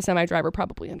away, the semi driver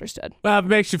probably understood. Well, if it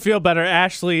makes you feel better,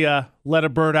 Ashley let a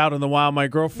bird out in the wild. My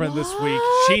girlfriend this week,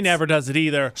 she never does it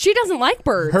either. She doesn't like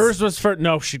birds. Hers was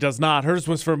no, she does not. Hers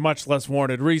was for much less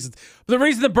warranted reasons. But the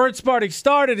reason the bird spotting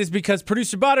started is because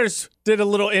producer Butters did a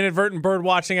little inadvertent bird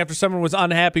watching after someone was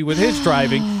unhappy with his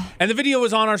driving. And the video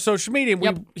was on our social media.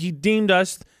 And he deemed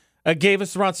us, gave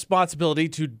us the responsibility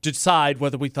to decide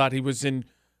whether we thought he was in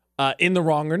the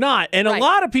wrong or not. And a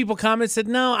lot of people commented, said,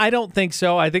 no, I don't think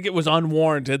so. I think it was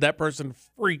unwarranted. That person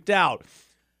freaked out.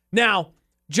 Now,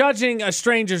 judging a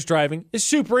stranger's driving is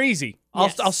super easy.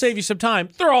 I'll save you some time.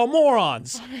 They're all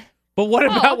morons. But what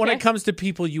about when it comes to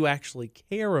people you actually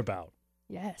care about?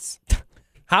 Yes.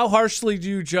 How harshly do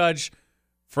you judge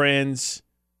friends,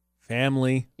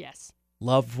 family,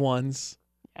 loved ones?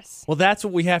 Yes. Well, that's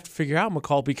what we have to figure out,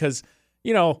 McCall, because,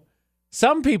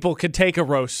 some people could take a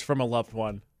roast from a loved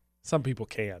one. Some people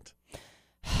can't.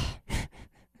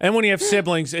 And when you have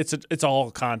siblings, it's all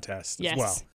a contest as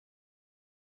well.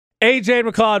 AJ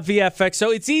McCall at VFX. So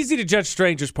it's easy to judge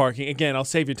strangers parking. Again, I'll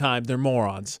save you time. They're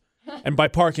morons. And by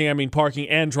parking, I mean parking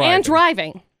and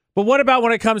driving. But what about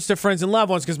when it comes to friends and loved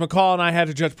ones? Because McCall and I had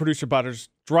to judge producer Butters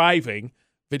driving.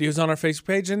 Videos on our Facebook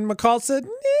page. And McCall said,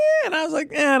 and I was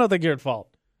like, I don't think you're at fault.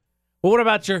 But what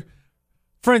about your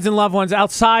friends and loved ones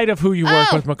outside of who you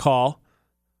work with, McCall?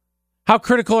 How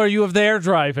critical are you of their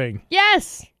driving?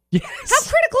 Yes. How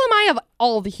critical am I of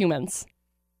all the humans?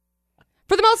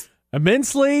 For the most...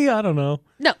 Immensely? I don't know.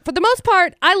 No, for the most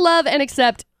part, I love and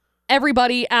accept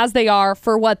everybody as they are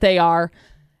for what they are.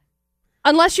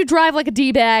 Unless you drive like a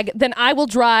D-bag, then I will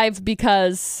drive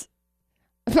because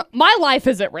my life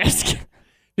is at risk.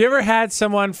 You ever had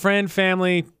someone, friend,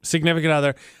 family, significant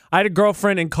other? I had a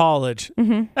girlfriend in college.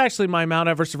 Mm-hmm. Actually, my Mount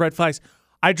Everest of red flags.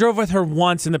 I drove with her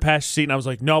once in the passenger seat, and I was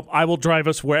like, nope, I will drive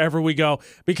us wherever we go,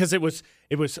 because it was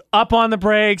up on the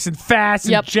brakes and fast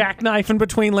and jackknifing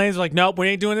between lanes. Like, nope, we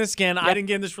ain't doing this again. I didn't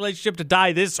get in this relationship to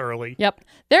die this early. Yep.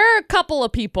 There are a couple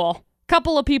of people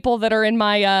that are in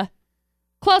my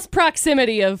close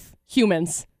proximity of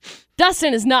humans.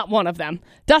 Dustin is not one of them.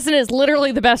 Dustin is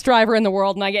literally the best driver in the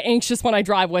world, and I get anxious when I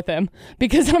drive with him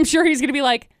because I'm sure he's going to be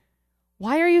like,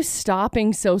 why are you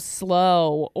stopping so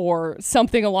slow, or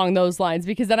something along those lines,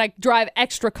 because then I drive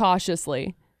extra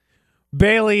cautiously.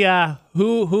 Bailey,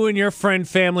 who in your friend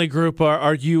family group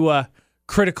are you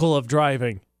critical of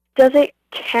driving? Does it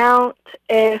count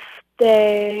if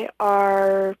they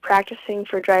are practicing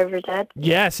for driver's ed?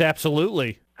 Yes,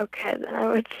 absolutely. Okay, then I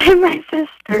would say my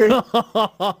sister.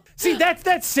 See,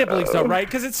 that's siblings though, right?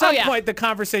 Because at some point the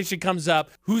conversation comes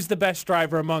up, who's the best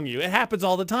driver among you? It happens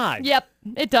all the time. Yep,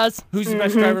 it does. Who's the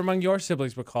best driver among your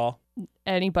siblings, McCall?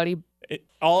 Anybody.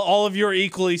 All of you are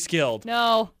equally skilled.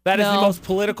 No. That is the most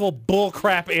political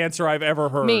bullcrap answer I've ever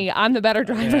heard. Me, I'm the better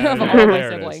driver of all my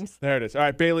siblings. There it is. All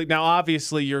right, Bailey, now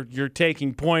obviously you're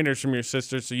taking pointers from your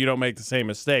sister so you don't make the same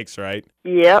mistakes, right?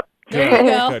 Yep. There you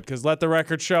go. Good, because let the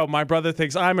record show, my brother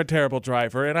thinks I'm a terrible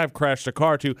driver, and I've crashed a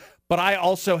car too, but I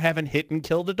also haven't hit and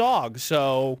killed a dog,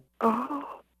 so... Oh.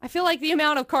 I feel like the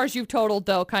amount of cars you've totaled,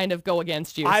 though, kind of go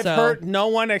against you. I've hurt no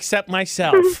one except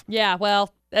myself. Yeah,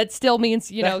 well, that still means,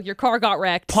 your car got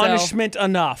wrecked. Punishment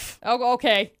enough. Oh,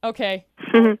 okay.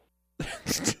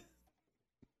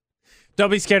 Don't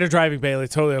be scared of driving, Bailey.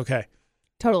 It's totally okay.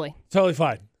 Totally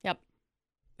fine. Yep.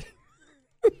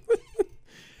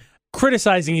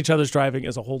 Criticizing each other's driving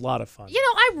is a whole lot of fun.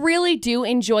 I really do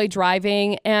enjoy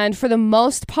driving, and for the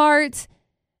most part,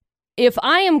 if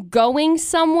I am going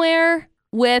somewhere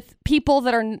with people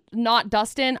that are not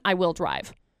Dustin, I will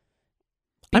drive.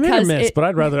 I'm because hit or miss, but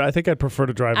I think I'd prefer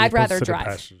to drive. I'd rather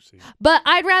drive. But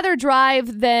I'd rather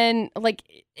drive than, like,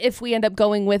 if we end up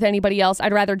going with anybody else,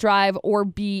 I'd rather drive or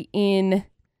be in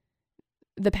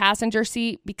the passenger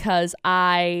seat because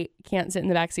I can't sit in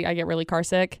the back seat. I get really car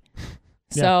sick.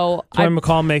 Yeah. So that's why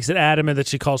McCall makes it adamant that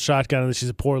she calls shotgun and that she's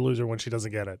a poor loser when she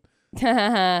doesn't get it.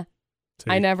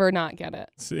 I never not get it.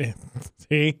 See?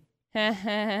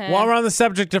 While we're on the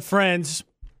subject of friends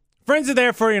are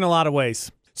there for you in a lot of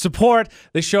ways. Support.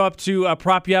 They show up to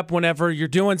prop you up whenever you're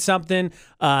doing something.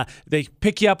 They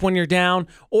pick you up when you're down,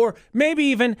 or maybe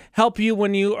even help you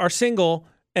when you are single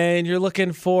and you're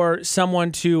looking for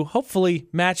someone to hopefully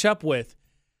match up with.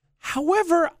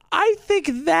 However, I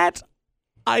think that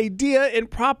idea and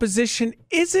proposition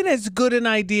isn't as good an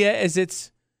idea as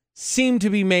it's seemed to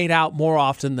be made out more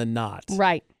often than not.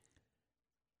 Right.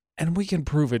 And we can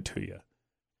prove it to you.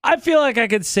 I feel like I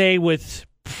could say with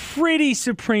pretty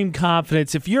supreme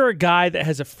confidence, if you're a guy that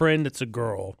has a friend that's a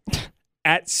girl,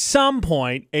 at some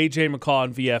point, AJ McCall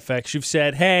and VFX, you've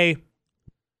said, hey,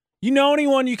 you know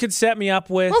anyone you could set me up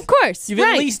with? Well, of course. You've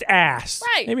at least asked.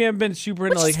 Right. Maybe I haven't been super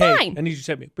into Which like, is hey, fine. I need you to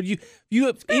set me. But you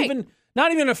have even,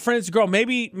 not even a friend's girl,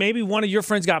 maybe one of your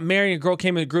friends got married, a girl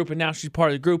came in the group, and now she's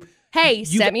part of the group. Hey,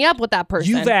 set me up with that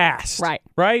person. You've asked. Right.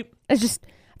 Right? It's just,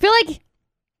 I feel like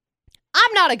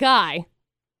I'm not a guy.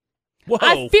 Whoa.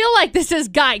 I feel like this is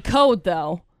guy code,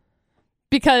 though.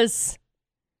 Because...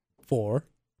 No,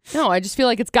 I just feel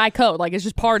like it's guy code. Like, it's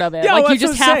just part of it. Yeah, like, well, you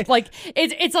just have, saying. like,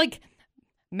 it's like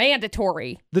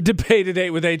mandatory. The debate today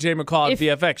with AJ McCall and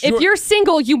VFX. If you're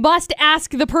single, you must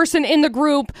ask the person in the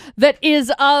group that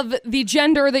is of the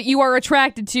gender that you are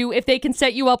attracted to if they can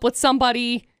set you up with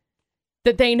somebody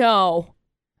that they know.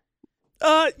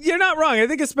 You're not wrong. I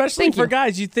think especially for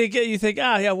guys, you think,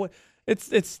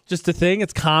 it's just a thing.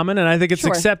 It's common, and I think it's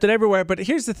accepted everywhere. But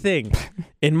here's the thing.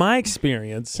 In my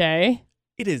experience,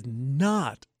 it is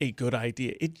not a good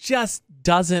idea. It just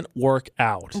doesn't work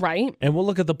out. Right. And we'll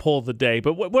look at the poll of the day.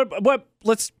 But what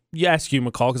let's ask you,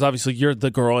 McCall, because obviously you're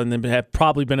the girl and then have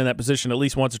probably been in that position at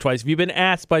least once or twice. Have you been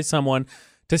asked by someone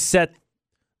to set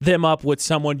them up with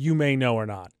someone you may know or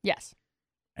not? Yes.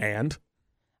 And?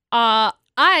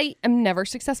 I am never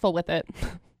successful with it.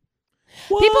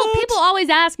 What? People always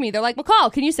ask me, they're like,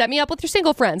 McCall, can you set me up with your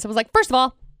single friends? I was like, first of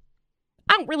all,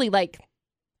 I don't really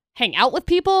hang out with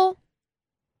people.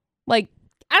 Like,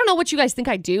 I don't know what you guys think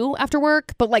I do after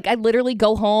work, but I literally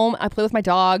go home, I play with my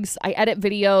dogs, I edit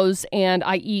videos, and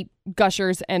I eat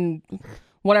Gushers and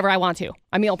whatever I want to.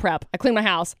 I meal prep, I clean my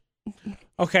house.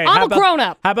 Okay. I'm a grown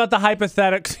up. How about the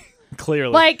hypothetical?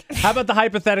 Clearly. How about the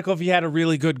hypothetical if you had a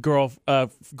really good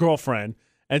girlfriend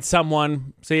and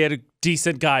someone, say you had a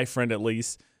decent guy friend at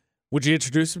least, would you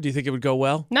introduce him? Do you think it would go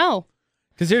well? No.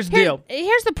 Because here's the deal.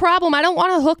 Here's the problem. I don't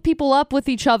want to hook people up with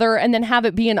each other and then have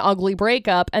it be an ugly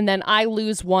breakup and then I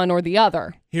lose one or the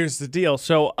other. Here's the deal.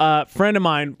 So a friend of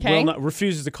mine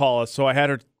refuses to call us, so I had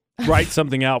her write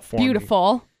something out for me.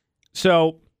 Beautiful.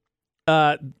 So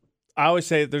I always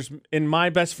say in my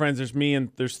best friends,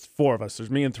 there's four of us. There's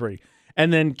me and three.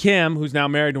 And then Kim, who's now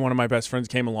married to one of my best friends,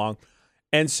 came along.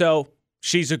 And so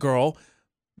she's a girl.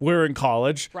 We're in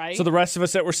college. Right. So the rest of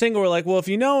us that were single were like, well, if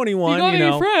you know anyone,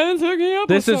 any friends, hook me up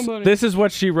with somebody. This is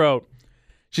what she wrote.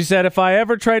 She said, if I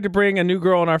ever tried to bring a new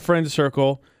girl in our friend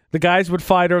circle, the guys would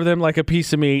fight over them like a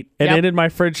piece of meat and ended my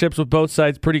friendships with both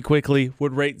sides pretty quickly,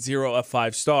 would rate 0 of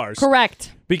 5 stars.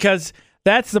 Correct. Because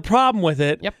that's the problem with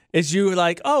it, is you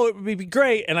like, oh, it would be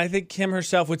great. And I think Kim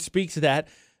herself would speak to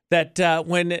that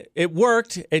when it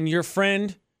worked and your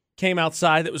friend came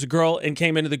outside that was a girl and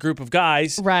came into the group of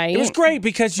guys, right? It was great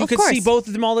because you could see both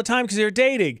of them all the time because they were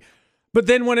dating. But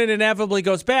then when it inevitably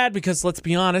goes bad, because let's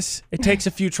be honest, it takes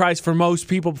a few tries for most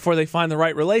people before they find the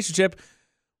right relationship.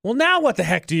 Well, now what the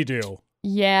heck do you do?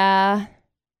 Yeah.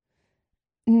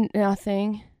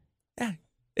 Nothing. Yeah,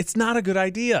 it's not a good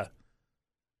idea.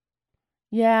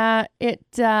 Yeah,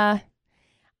 I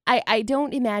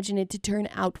don't imagine it to turn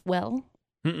out well.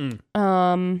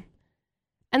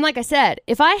 And like I said,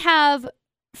 if I have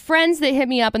friends that hit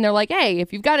me up and they're like, hey,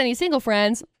 if you've got any single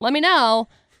friends, let me know.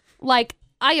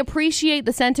 I appreciate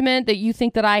the sentiment that you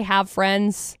think that I have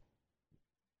friends,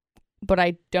 but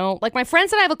I don't. My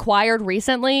friends that I've acquired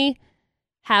recently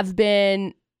have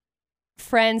been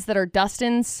friends that are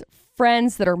Dustin's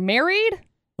friends that are married.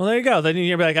 Well, there you go. Then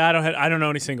you're like, I don't know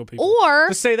any single people. Or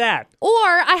just say that. Or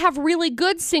I have really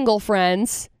good single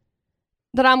friends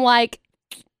that I'm like,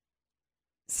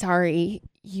 sorry,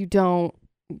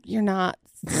 you're not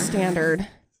standard.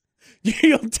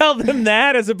 You'll tell them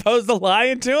that as opposed to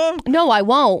lying to them? No, I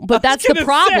won't. But that's the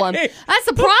problem. Say. That's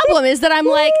the problem is that I'm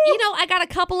like, I got a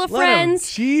couple of friends.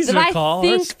 Jeez, that McCall. I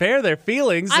think Let's spare their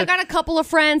feelings. I got a couple of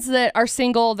friends that are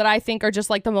single that I think are just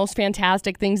like the most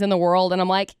fantastic things in the world. And I'm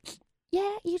like,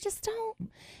 yeah, you just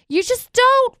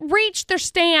don't reach their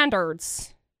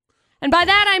standards. And by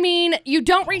that, I mean, you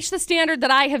don't reach the standard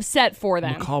that I have set for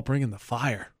them. McCall bringing the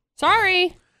fire.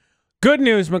 Sorry. Good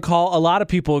news, McCall. A lot of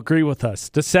people agree with us.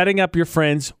 Does setting up your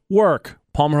friends work?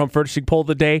 Palmer Home Furnishing poll of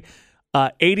the day.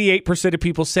 88% of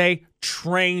people say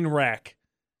train wreck.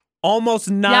 Almost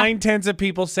 9/10 of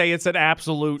people say it's an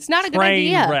absolute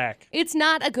train wreck. It's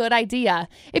not a good idea.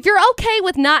 If you're okay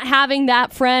with not having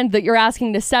that friend that you're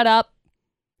asking to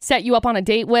set you up on a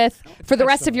date with for the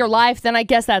rest of your life, then I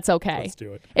guess that's okay. Let's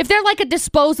do it. If they're like a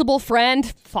disposable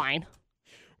friend, fine.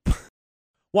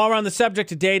 While we're on the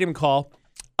subject of dating, McCall,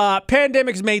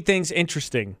 pandemic's made things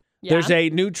interesting. Yeah. There's a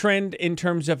new trend in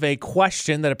terms of a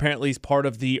question that apparently is part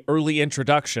of the early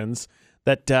introductions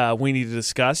that we need to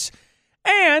discuss.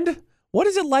 And what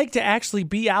is it like to actually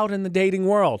be out in the dating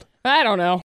world? I don't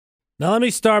know. Now, let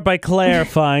me start by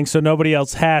clarifying so nobody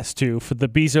else has to for the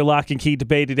Beezer Lock and Key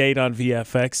debate date on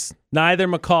VFX. Neither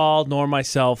McCall nor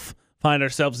myself find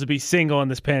ourselves to be single in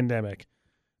this pandemic.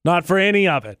 Not for any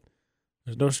of it.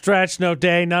 There's no stretch, no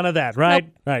day, none of that, right?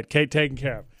 Nope. Right, Kate taken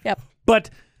care of. Yep. But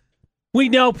we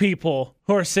know people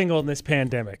who are single in this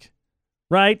pandemic,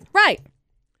 right? Right.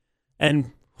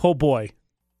 And, oh boy,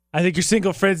 I think your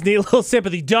single friends need a little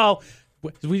sympathy. Though,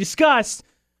 as we discussed,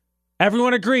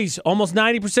 everyone agrees. Almost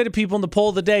 90% of people in the poll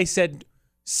of the day said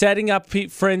setting up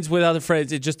friends with other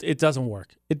friends, it doesn't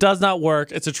work. It does not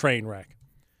work. It's a train wreck.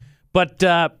 But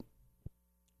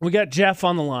we got Jeff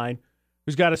on the line,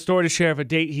 who's got a story to share of a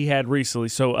date he had recently.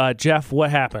 So, Jeff, what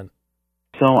happened?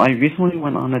 So I recently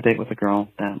went on a date with a girl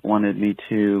that wanted me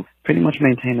to pretty much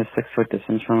maintain a 6-foot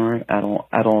distance from her at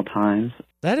all times.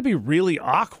 That'd be really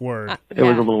awkward. It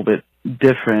was a little bit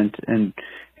different, and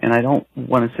I don't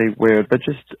want to say weird, but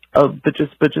just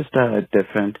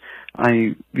different.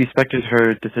 I respected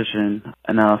her decision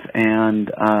enough, and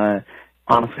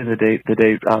honestly, the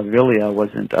date really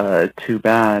wasn't too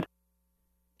bad.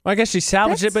 Well, I guess she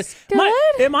salvaged it, but good.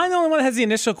 am I the only one that has the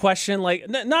initial question? Like,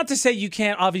 not to say you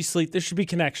can't, obviously, there should be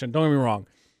connection. Don't get me wrong.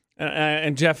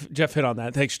 And Jeff hit on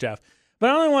that. Thanks, Jeff. But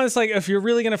I only want to, like, if you're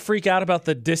really going to freak out about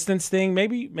the distance thing,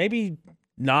 maybe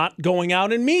not going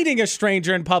out and meeting a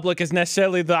stranger in public is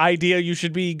necessarily the idea you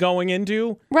should be going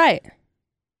into. Right.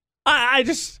 I'm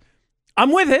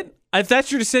with it. If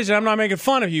that's your decision, I'm not making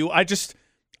fun of you. I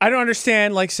don't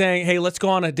understand, like, saying, hey, let's go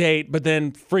on a date, but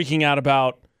then freaking out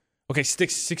about, okay,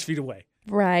 6 feet away.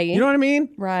 Right. You know what I mean?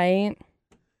 Right.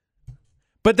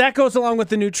 But that goes along with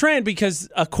the new trend because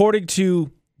according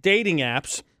to dating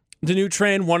apps, the new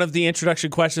trend, one of the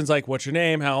introduction questions like, what's your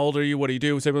name? How old are you? What do you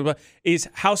do? Blah, blah, blah, is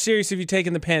how serious have you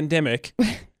taken the pandemic?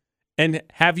 And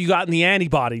have you gotten the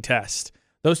antibody test?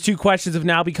 Those two questions have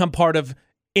now become part of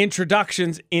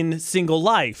introductions in single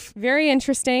life. Very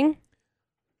interesting.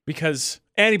 Because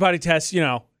antibody tests,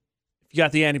 you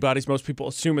got the antibodies, most people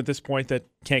assume at this point that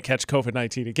can't catch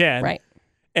COVID-19 again. Right.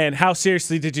 And how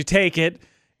seriously did you take it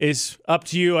is up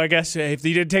to you, I guess. If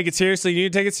you didn't take it seriously, you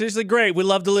didn't take it seriously, great. We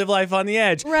love to live life on the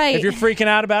edge. Right. If you're freaking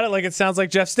out about it, like it sounds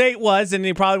like Jeff State was, and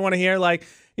you probably want to hear, like,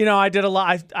 I did a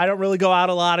lot. I don't really go out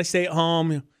a lot. I stay at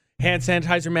home, hand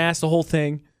sanitizer, mask, the whole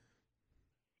thing.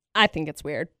 I think it's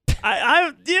weird.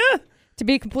 Yeah. To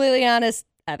be completely honest,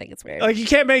 I think it's weird. Like, you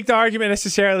can't make the argument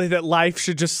necessarily that life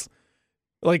should just,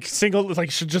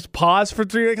 should just pause for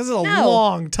 3 days, because it's a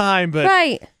long time, but.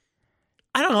 Right.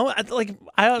 I don't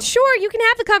know. Sure, you can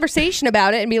have the conversation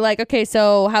about it and be like, okay,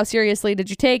 so how seriously did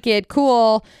you take it?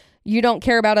 Cool. You don't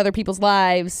care about other people's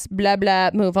lives, blah,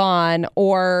 blah, move on.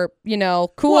 Or,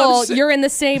 cool, Well, you're in the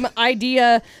same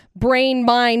idea, brain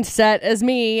mindset as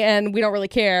me, and we don't really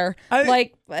care. I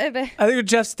think with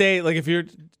Jeff State, like, if you're,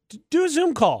 do a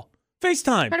Zoom call,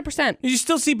 FaceTime. 100%. You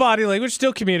still see body language,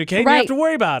 still communicate. Right. You don't have to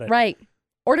worry about it. Right.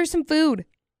 Order some food.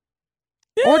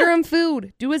 Yeah. Order them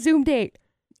food. Do a Zoom date.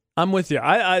 I'm with you.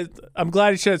 I'm glad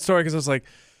you shared that story because I was like,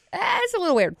 It's a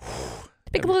little weird.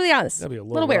 To be completely honest. that'd be a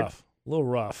little weird. rough. A little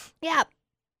rough. Yeah.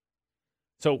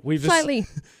 So we've Slightly.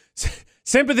 just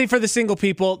sympathy for the single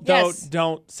people. Yes.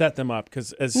 Don't set them up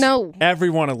because as No.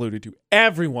 everyone alluded to,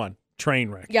 everyone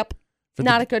train wreck. Yep.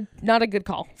 Not a good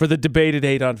call. For the debated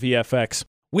 8 on VFX.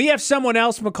 We have someone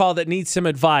else, McCall, that needs some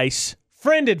advice.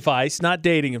 Friend advice, not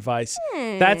dating advice.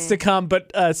 That's to come.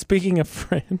 But speaking of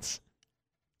friends,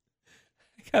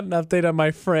 I got an update on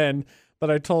my friend that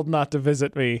I told not to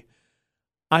visit me.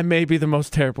 I may be the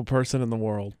most terrible person in the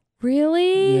world.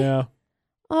 Really? Yeah.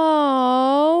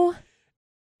 Oh.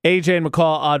 AJ and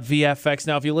McCall on VFX.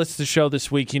 Now, if you listen to the show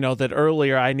this week, you know that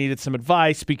earlier I needed some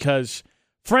advice because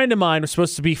a friend of mine was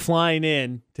supposed to be flying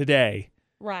in today.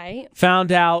 Right.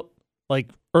 Found out like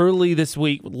early this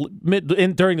week,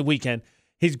 during the weekend,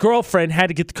 his girlfriend had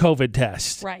to get the COVID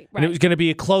test. Right. And it was going to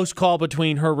be a close call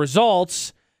between her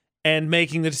results and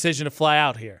making the decision to fly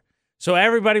out here. So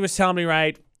everybody was telling me,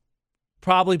 right,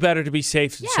 probably better to be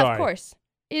safe than sorry. Yeah, of course.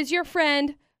 Is your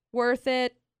friend worth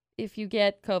it if you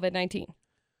get COVID-19?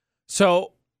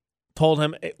 So told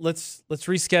him, hey, let's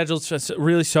reschedule. It's just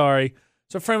really sorry.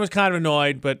 So friend was kind of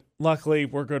annoyed, but luckily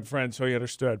we're good friends, so he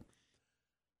understood.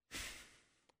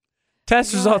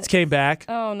 Test results came back.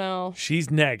 Oh, no. She's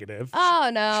negative. Oh,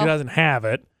 no. She doesn't have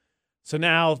it. So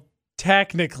now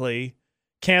technically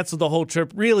canceled the whole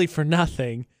trip really for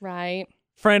nothing. Right.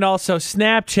 Friend also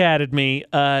Snapchatted me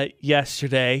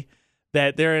yesterday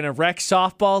that they're in a rec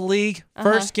softball league.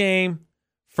 First game,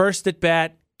 first at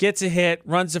bat, gets a hit,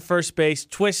 runs to first base,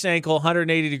 twists ankle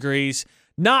 180 degrees.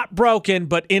 Not broken,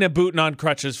 but in a boot and on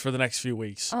crutches for the next few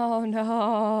weeks. Oh,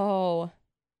 no.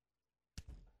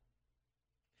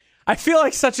 I feel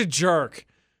like such a jerk.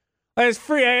 Like, it's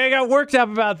free. I got worked up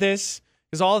about this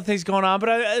because all the things going on, but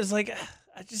I was like,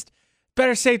 I just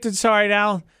better safe than sorry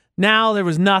now. Now there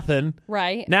was nothing.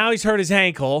 Right. Now he's hurt his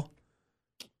ankle.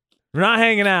 We're not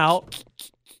hanging out.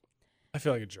 I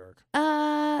feel like a jerk.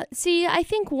 See, I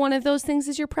think one of those things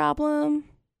is your problem,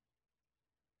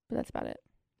 but that's about it.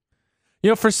 You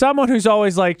know, for someone who's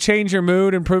always like, change your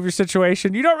mood, improve your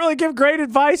situation, you don't really give great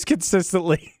advice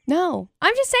consistently. No,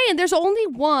 I'm just saying there's only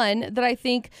one that I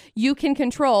think you can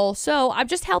control. So I'm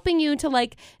just helping you to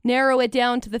like narrow it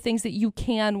down to the things that you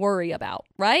can worry about,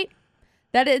 right?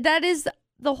 That is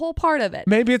the whole part of it.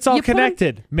 Maybe it's all you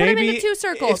connected. Maybe put him into two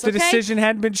circles, if the decision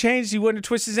hadn't been changed, he wouldn't have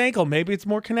twisted his ankle. Maybe it's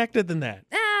more connected than that.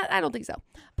 I don't think so.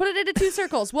 Put it into two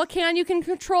circles. What can you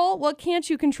control? What can't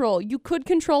you control? You could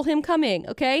control him coming,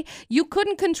 okay? You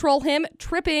couldn't control him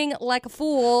tripping like a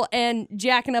fool and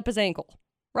jacking up his ankle,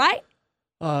 right?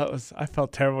 I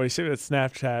felt terrible when he sent me that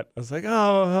Snapchat. I was like,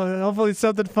 oh, hopefully it's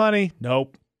something funny.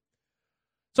 Nope.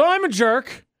 So I'm a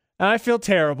jerk, and I feel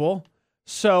terrible.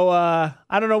 So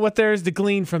I don't know what there is to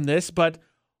glean from this, but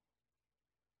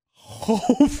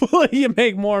hopefully you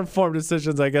make more informed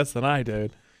decisions, I guess, than I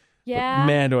did. Yeah. But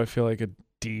man, do I feel like a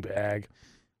D-bag.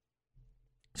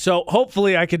 So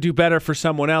hopefully I could do better for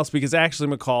someone else because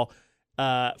actually, McCall,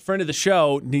 friend of the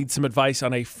show, needs some advice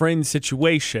on a friend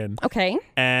situation. Okay.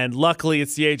 And luckily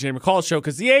it's the AJ McCall Show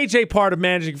because the AJ part of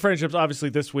managing friendships, obviously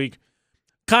this week,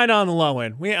 kind of on the low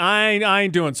end. I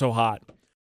ain't doing so hot.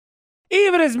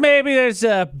 Even as maybe there's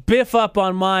a biff up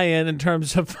on my end in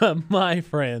terms of my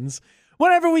friends.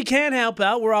 Whenever we can help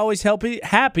out, we're always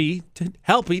happy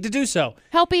to do so.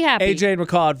 Happy. AJ and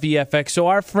McCall at VFX. So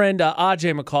our friend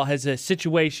AJ McCall has a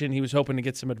situation he was hoping to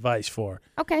get some advice for.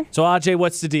 Okay. So AJ,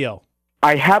 what's the deal?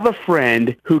 I have a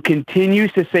friend who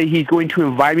continues to say he's going to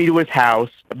invite me to his house,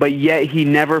 but yet he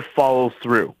never follows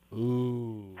through.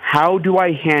 Ooh. How do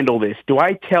I handle this? Do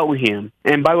I tell him?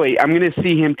 And by the way, I'm going to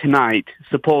see him tonight.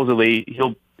 Supposedly,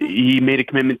 he made a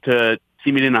commitment to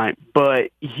see me tonight,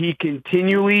 but he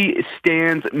continually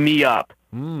stands me up.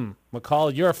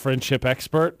 McCall, you're a friendship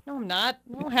expert. No, I'm not.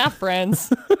 I don't have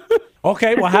friends.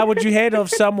 Okay, well, how would you handle if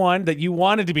someone that you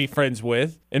wanted to be friends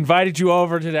with invited you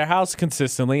over to their house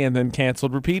consistently and then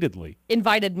canceled repeatedly?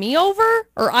 Invited me over,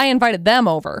 or I invited them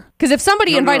over? Because if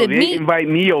somebody invited they me, invite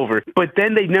me over, but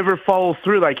then they never follow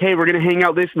through. Like, hey, we're going to hang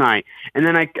out this night, and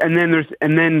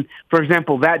then for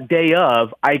example, that day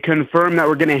of, I confirmed that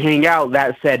we're going to hang out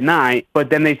that said night, but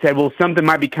then they said, well, something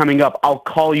might be coming up. I'll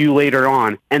call you later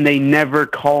on, and they never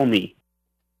call me.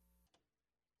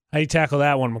 How you tackle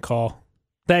that one, McCall?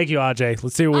 Thank you, AJ.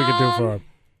 Let's see what we can do for him.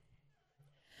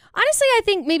 Honestly, I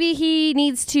think maybe he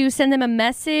needs to send them a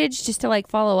message just to like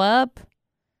follow up.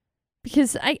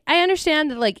 Because I understand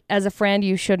that like as a friend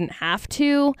you shouldn't have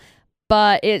to,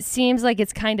 but it seems like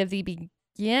it's kind of the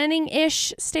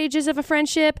beginning-ish stages of a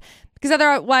friendship. Because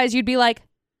otherwise you'd be like,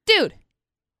 dude,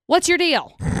 what's your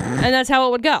deal? And that's how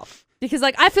it would go. Because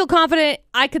like I feel confident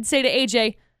I could say to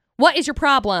AJ, what is your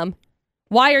problem?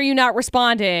 Why are you not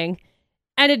responding?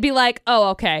 And it'd be like,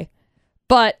 oh, okay.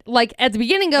 But like at the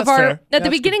beginning of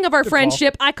our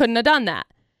friendship, I couldn't have done that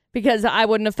because I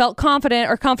wouldn't have felt confident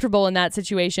or comfortable in that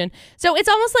situation. So it's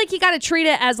almost like you got to treat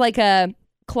it as like a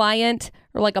client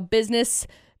or like a business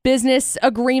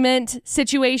agreement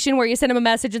situation where you send them a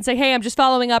message and say, hey, I'm just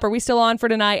following up. Are we still on for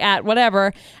tonight at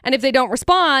whatever? And if they don't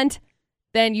respond,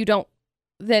 then you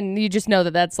just know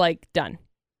that that's like done.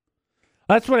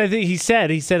 That's what I think he said.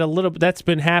 He said a little bit. That's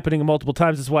been happening multiple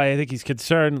times. That's why I think he's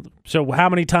concerned. So how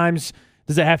many times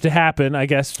Does it have to happen, I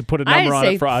guess, to put a number on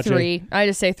it for AJ? 3. I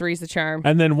just say 3's the charm.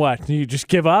 And then what? You just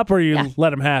give up or you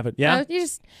let him have it? Yeah? You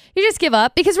just give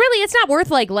up because really it's not worth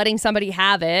like letting somebody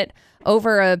have it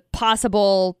over a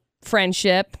possible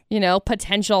friendship,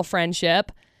 potential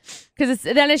friendship, because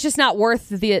then it's just not worth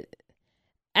the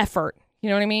effort.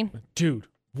 You know what I mean? Dude,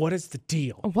 what is the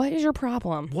deal? What is your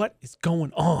problem? What is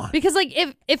going on? Because like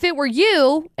if it were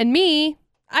you and me,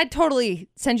 I'd totally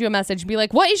send you a message and be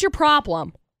like, what is your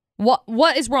problem?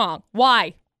 What is wrong?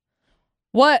 Why?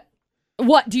 What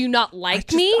do you not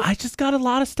like me? I just got a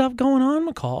lot of stuff going on,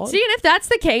 McCall. See, and if that's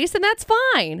the case, then that's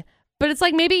fine. But it's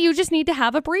like maybe you just need to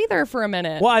have a breather for a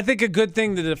minute. Well, I think a good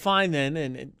thing to define then,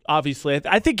 and obviously,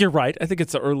 I think you're right. I think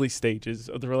it's the early stages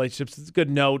of the relationships. It's a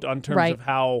good note on terms of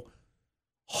how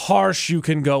harsh you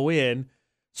can go in.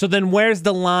 So then where's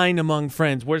the line among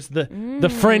friends? Where's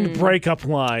the friend breakup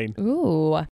line?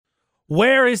 Ooh.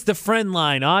 Where is the friend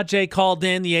line? AJ called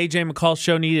in. The AJ McCall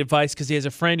Show needed advice because he has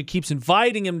a friend who keeps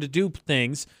inviting him to do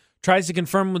things, tries to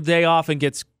confirm the day off and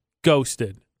gets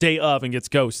ghosted. Day of and gets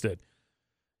ghosted.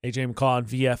 AJ McCall on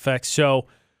VFX Show.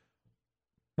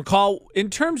 McCall, in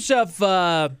terms of,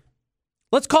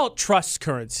 let's call it trust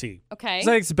currency. Okay. I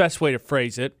think it's the best way to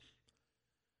phrase it.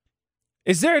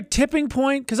 Is there a tipping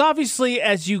point? Because obviously,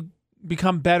 as you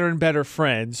become better and better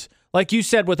friends, like you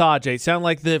said with AJ, it sounded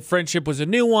like the friendship was a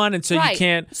new one, and so you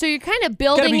can't. So you're kind of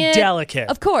building gotta be it. delicate.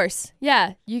 Of course.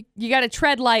 Yeah. You got to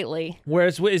tread lightly.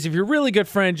 Whereas if you're really good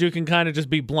friends, you can kind of just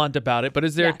be blunt about it. But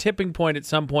is there a tipping point at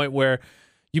some point where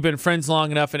you've been friends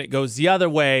long enough and it goes the other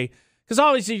way? Because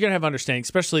obviously you're going to have understanding,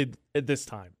 especially at this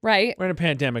time. Right. We're in a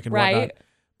pandemic and whatnot.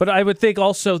 But I would think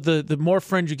also the more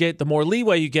friends you get, the more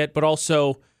leeway you get, but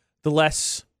also the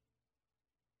less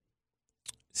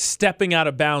stepping out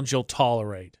of bounds you'll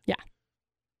tolerate. Yeah.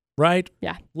 Right?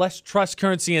 Yeah. Less trust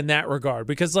currency in that regard.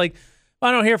 Because like,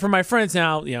 I don't hear from my friends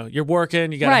now, you're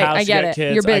working, you got a house, I get you got it.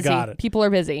 kids. You're busy. I got it. People are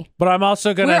busy. But I'm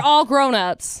also going to... We're all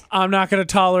grown-ups. I'm not going to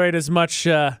tolerate as much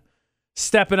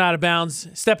stepping out of bounds,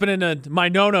 stepping into my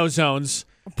no-no zones,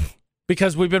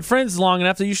 because we've been friends long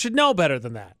enough that you should know better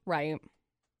than that. Right.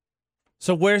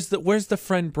 So where's the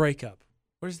friend breakup?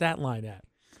 Where's that line at?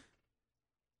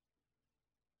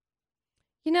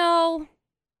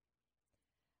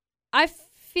 I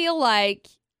feel like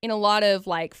in a lot of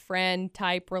like friend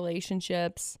type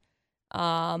relationships,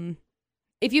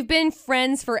 if you've been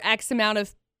friends for X amount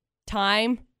of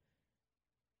time,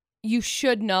 you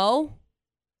should know.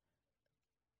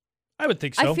 I would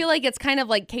think so. I feel like it's kind of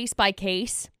like case by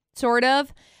case, sort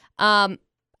of.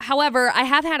 However, I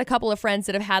have had a couple of friends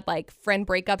that have had like friend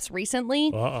breakups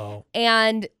recently. Uh-oh.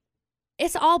 And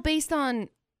it's all based on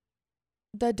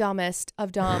the dumbest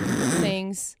of dumb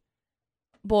things.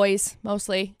 Boys,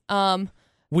 mostly.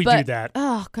 We do that.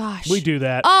 Oh, gosh. We do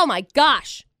that. Oh, my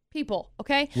gosh. People,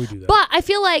 okay? We do that. But I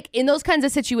feel like in those kinds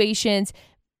of situations,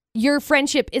 your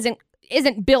friendship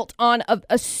isn't built on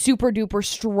a super duper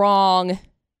strong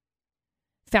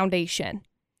foundation.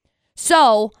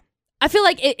 So I feel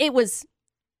like it was,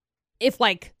 if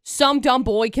like some dumb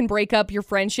boy can break up your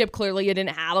friendship, clearly you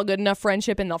didn't have a good enough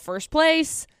friendship in the first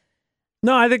place.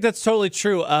 No, I think that's totally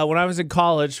true. When I was in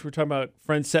college, we're talking about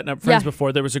friends setting up friends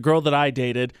before. There was a girl that I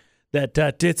dated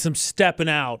that did some stepping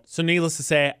out. So needless to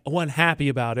say, I wasn't happy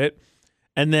about it.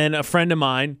 And then a friend of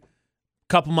mine, a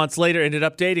couple months later, ended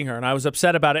up dating her, and I was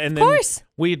upset about it. And then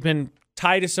we had been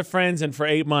tightest of friends, and for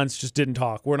 8 months just didn't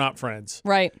talk. We're not friends.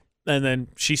 Right. And then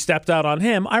she stepped out on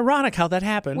him. Ironic how that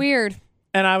happened. Weird.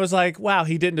 And I was like, wow,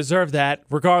 he didn't deserve that,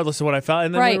 regardless of what I felt.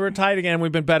 And then we were tight again.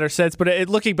 We've been better since. But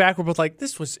looking back, we're both like,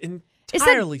 this was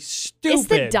entirely stupid. It's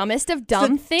the dumbest of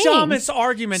dumb things. Dumbest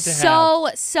argument to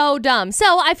have. So dumb.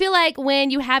 So I feel like when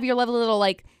you have your little,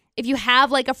 like, if you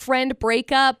have like a friend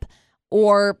breakup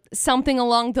or something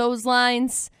along those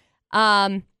lines,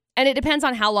 and it depends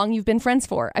on how long you've been friends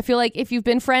for. I feel like if you've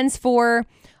been friends for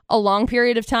a long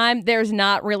period of time, there's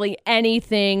not really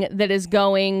anything that is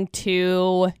going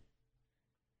to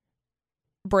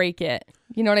break it.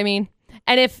 You know what I mean?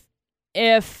 And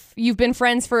if you've been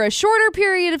friends for a shorter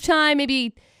period of time,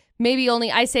 maybe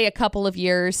only, I say, a couple of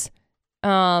years,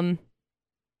 I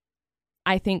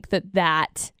think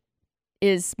that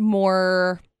is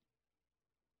more,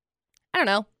 I don't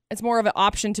know, it's more of an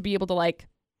option to be able to like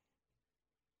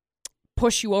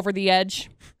push you over the edge.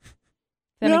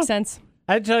 That makes sense.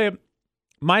 I'd tell you,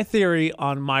 my theory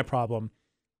on my problem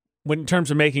in terms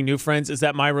of making new friends is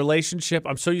that my relationship,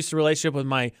 I'm so used to relationship with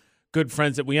my good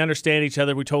friends that we understand each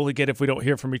other. We totally get if we don't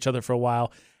hear from each other for a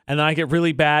while. And then I get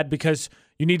really bad because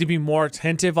you need to be more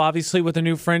attentive, obviously, with a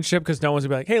new friendship, because no one's going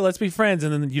to be like, hey, let's be friends.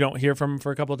 And then you don't hear from them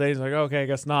for a couple of days. Like, okay, I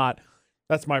guess not.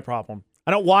 That's my problem.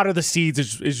 I don't water the seeds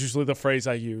is usually the phrase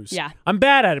I use. Yeah. I'm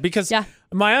bad at it because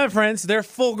my other friends, they're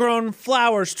full-grown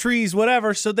flowers, trees,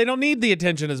 whatever, so they don't need the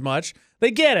attention as much.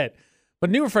 They get it. But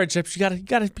newer friendships, you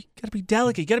gotta be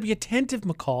delicate. You gotta be attentive,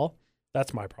 McCall.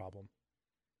 That's my problem.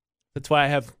 That's why I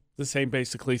have the same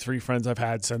basically 3 friends I've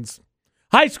had since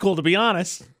high school, to be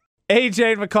honest.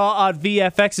 AJ and McCall on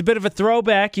VFX. A bit of a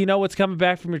throwback. You know what's coming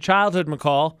back from your childhood,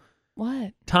 McCall.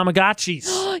 What? Tamagotchis.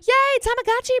 Yay,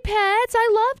 Tamagotchi pets.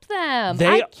 I loved them.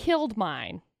 I killed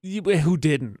mine. Who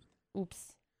didn't?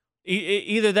 Oops.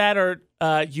 Either that or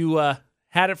you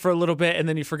had it for a little bit and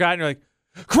then you forgot and you're like,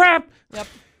 crap. Yep.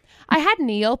 I had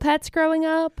Neopets growing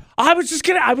up. I was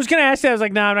gonna ask that. I was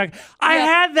like, no, I'm not. I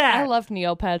had that. I loved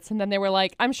Neopets, and then they were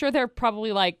like, I'm sure they're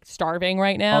probably like starving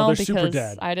right now. Oh, they're because super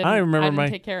dead. I didn't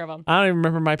take care of them. I don't even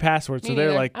remember my password, so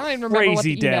they're like I don't even remember what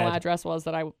the crazy email dead. address was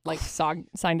that I like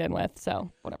signed in with.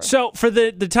 So whatever. So for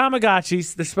the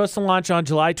Tamagotchis, they're supposed to launch on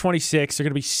July 26th. They're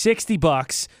gonna be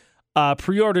 $60.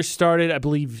 Pre-orders started, I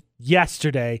believe,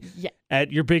 yesterday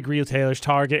at your big retailers: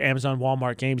 Target, Amazon,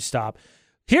 Walmart, GameStop.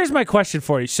 Here's my question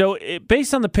for you. So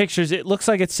based on the pictures, it looks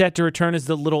like it's set to return as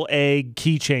the little egg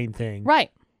keychain thing. Right.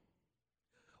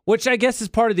 Which I guess is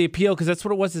part of the appeal because that's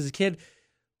what it was as a kid.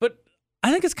 But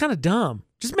I think it's kind of dumb.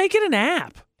 Just make it an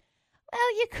app.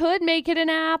 Well, you could make it an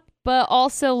app, but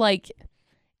also like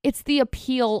it's the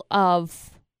appeal of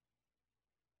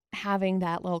having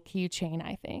that little keychain,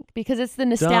 I think, because it's the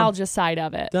nostalgia side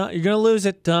of it. Dumb. You're going to lose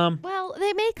it, dumb. Well,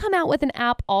 they may come out with an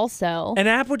app also. An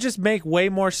app would just make way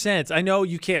more sense. I know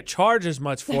you can't charge as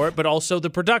much for it, but also the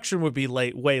production would be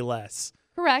way less.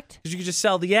 Correct. Because you could just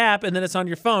sell the app and then it's on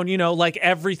your phone, like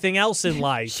everything else in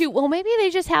life. Shoot, well, maybe they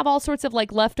just have all sorts of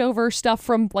like leftover stuff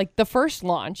from like the first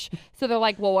launch. So they're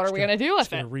like, well, what are we going to do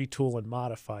with it? Retool and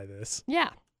modify this. Yeah.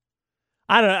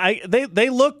 I don't know. They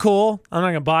look cool. I'm not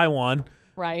going to buy one.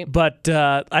 Right. But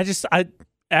I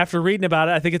after reading about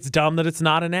it, I think it's dumb that it's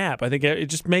not an app. I think it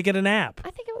just make it an app.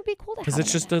 I think it would be cool to have because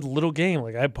it's just a little game.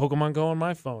 Like I have Pokemon Go on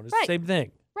my phone. It's the same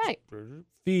thing. Right.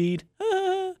 Feed.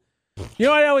 You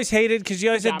know what I always hated? Because you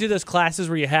always had to do those classes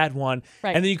where you had one,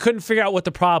 and then you couldn't figure out what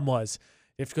the problem was.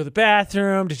 You have to go to the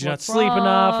bathroom. Did you not sleep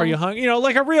enough? Are you hungry?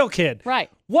 Like a real kid.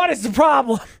 Right. What is the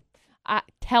problem?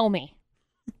 Tell me.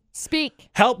 Speak.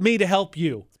 Help me to help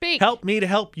you. Speak. Help me to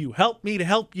help you. Help me to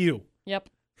help you. Yep.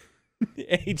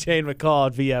 AJ and McCall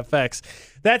at VFX.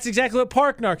 That's exactly what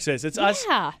Park Narcs is. It's us.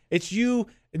 It's you,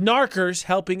 narkers,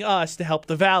 helping us to help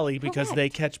the Valley because they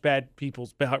catch bad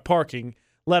people's parking.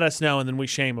 Let us know, and then we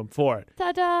shame them for it.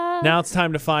 Ta-da! Now it's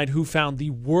time to find who found the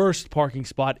worst parking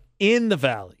spot in the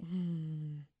Valley.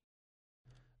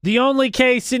 The only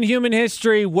case in human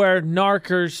history where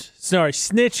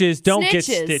snitches don't get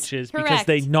stitches because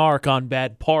they narc on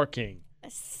bad parking.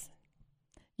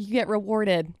 You get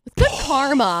rewarded with good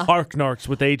karma. Park Narcs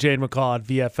with AJ and McCall at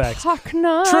VFX. Park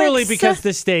Narcs. Truly, because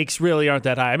the stakes really aren't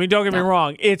that high. I mean, don't get me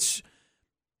wrong. It's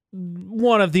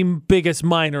one of the biggest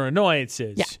minor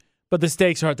annoyances. Yeah. But the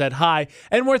stakes aren't that high.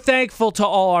 And we're thankful to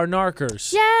all our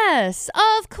narkers. Yes,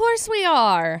 of course we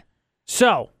are.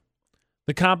 So,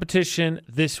 the competition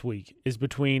this week is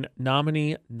between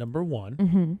nominee number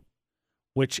 1,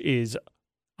 which is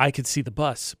I could see the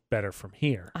bus better from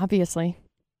here. Obviously.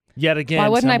 Yet again, why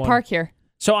wouldn't I park here?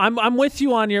 So I'm with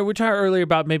you on your. We talked earlier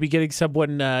about maybe getting some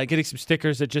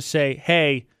stickers that just say,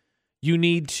 "Hey, you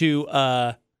need to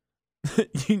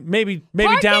maybe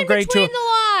park downgrade to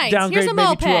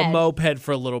a moped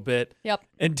for a little bit. Yep.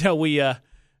 Until we're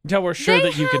sure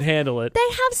that you can handle it. They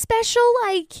have special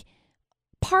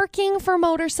parking for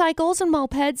motorcycles and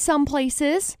mopeds some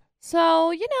places.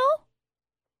 So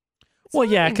Well,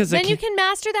 yeah, because then you can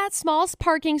master that small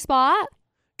parking spot.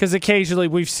 Because occasionally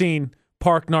we've seen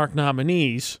Park Narc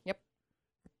nominees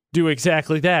do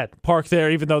exactly that. Park there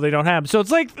even though they don't have them. So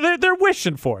it's like they're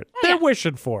wishing for it. They're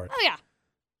wishing for it. Oh, yeah.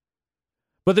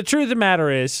 But the truth of the matter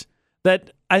is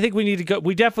that I think we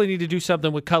definitely need to do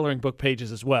something with coloring book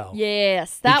pages as well.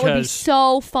 Yes, that would be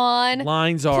so fun.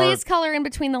 Lines are Please color in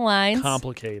between the lines.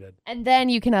 Complicated. And then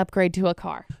you can upgrade to a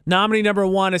car. Nominee number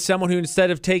 1 is someone who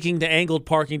instead of taking the angled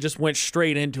parking just went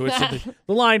straight into it. So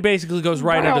the line basically goes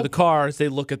right under the car as they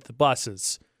look at the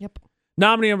buses. Yep.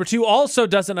 Nominee number 2 also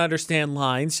doesn't understand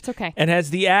lines. It's okay. And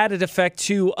has the added effect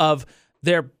too of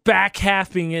their back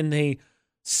half being in the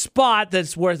spot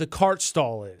that's where the cart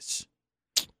stall is.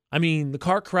 I mean, the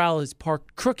cart corral is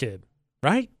parked crooked,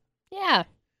 right? Yeah.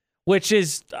 Which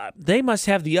is, they must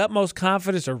have the utmost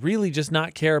confidence or really just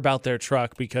not care about their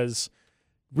truck because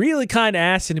really kind of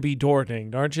asking to be door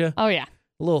dinged, aren't you? Oh, yeah.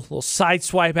 A little side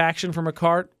swipe action from a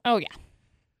cart. Oh, yeah.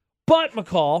 But,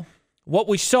 McCall, what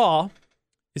we saw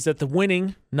is that the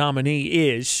winning nominee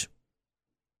is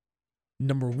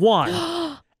number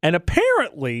 1. And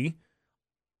apparently,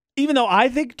 even though I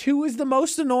think 2 is the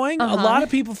most annoying, a lot of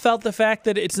people felt the fact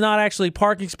that it's not actually a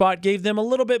parking spot gave them a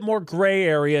little bit more gray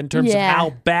area in terms of how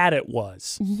bad it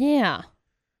was. Yeah.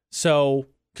 So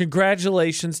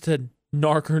congratulations to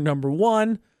Narker number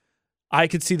 1. I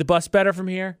could see the bus better from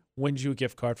here. Wins you a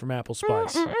gift card from Apple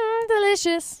Spice.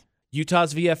 Delicious.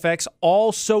 Utah's VFX,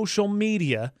 all social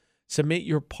media. Submit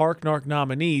your Park Narc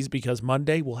nominees because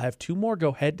Monday we'll have 2 more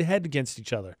go head-to-head against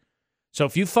each other. So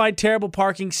if you find terrible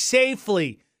parking,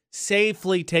 safely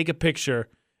take a picture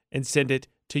and send it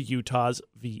to Utah's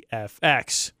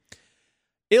VFX.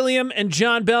 Ilium and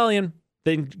John Bellion,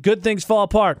 then good things fall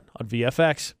apart on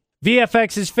VFX.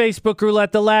 VFX's Facebook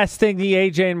roulette, the last thing the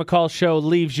AJ and McCall show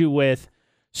leaves you with.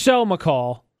 So,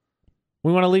 McCall,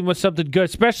 we want to leave with something good,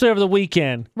 especially over the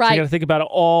weekend. Right. So you got to think about it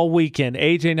all weekend.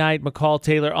 AJ Knight, McCall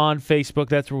Taylor on Facebook.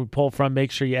 That's where we pull from.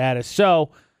 Make sure you add us. So,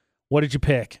 what did you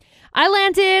pick? I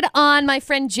landed on my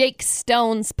friend Jake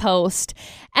Stone's post.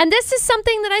 And this is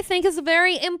something that I think is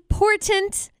very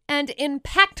important and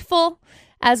impactful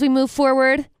as we move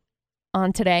forward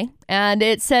on today. And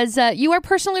it says, you are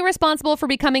personally responsible for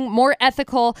becoming more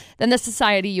ethical than the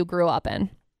society you grew up in.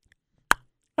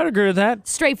 I'd agree with that.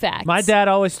 Straight facts. My dad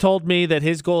always told me that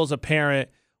his goal as a parent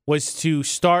was to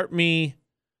start me,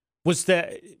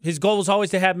 his goal was always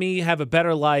to have me have a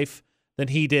better life than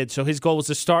he did. So his goal was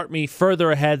to start me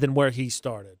further ahead than where he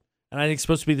started. And I think it's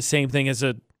supposed to be the same thing as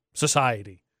a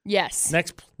society. Yes.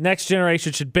 Next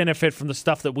generation should benefit from the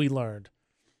stuff that we learned.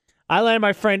 I landed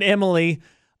my friend Emily.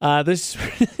 This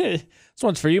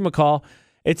one's for you, McCall.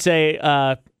 It's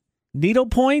a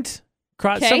needlepoint,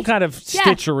 some kind of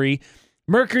stitchery.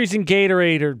 Mercury's in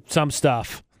Gatorade or some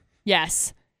stuff.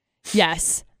 Yes.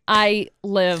 I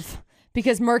live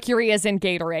because Mercury is in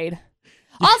Gatorade.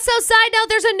 Also, side note,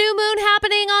 there's a new moon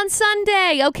happening on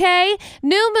Sunday, okay?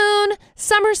 New moon,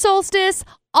 summer solstice,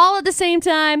 all at the same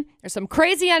time. There's some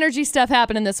crazy energy stuff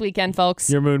happening this weekend,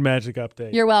 folks. Your Moon Magic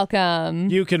update. You're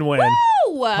welcome. You can win.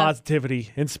 Woo!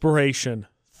 Positivity, inspiration,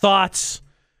 thoughts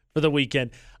for the weekend.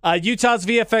 Utah's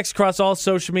VFX across all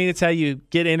social media. It's how you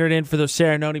get entered in for those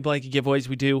ceremony blanket giveaways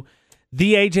we do.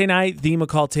 The AJ Knight, the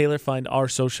McCall Taylor. Find our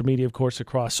social media, of course,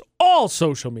 across all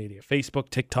social media. Facebook,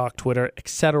 TikTok, Twitter,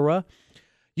 etc.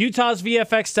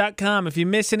 UtahsVFX.com. If you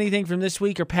miss anything from this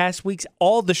week or past weeks,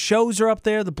 all the shows are up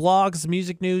there. The blogs, the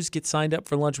music news. Get signed up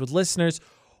for Lunch with Listeners.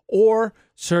 Or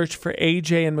search for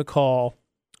AJ and McCall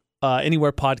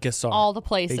anywhere podcasts are. All the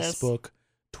places. Facebook,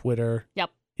 Twitter,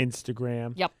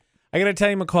 Instagram. I got to tell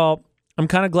you, McCall, I'm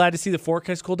kind of glad to see the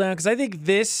forecast cool down because I think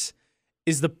this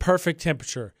is the perfect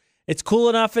temperature. It's cool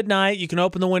enough at night. You can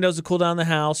open the windows to cool down the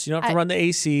house. You don't have to run the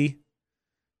AC.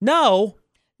 No,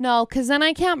 because then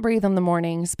I can't breathe in the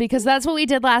mornings because that's what we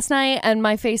did last night and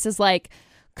my face is like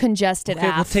congested. Okay,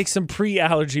 we'll take some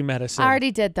pre-allergy medicine. I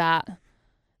already did that.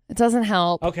 It doesn't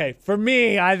help. Okay, for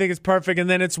me, I think it's perfect, and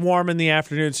then it's warm in the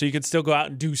afternoon so you can still go out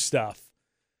and do stuff.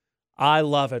 I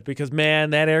love it because, man,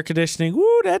 that air conditioning,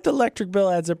 that electric bill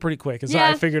adds up pretty quick, as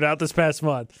I figured out this past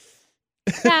month.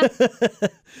 Yeah.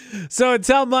 So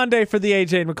until Monday for the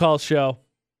AJ McCall Show.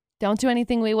 Don't do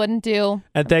anything we wouldn't do.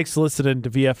 And thanks for listening to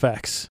VFX.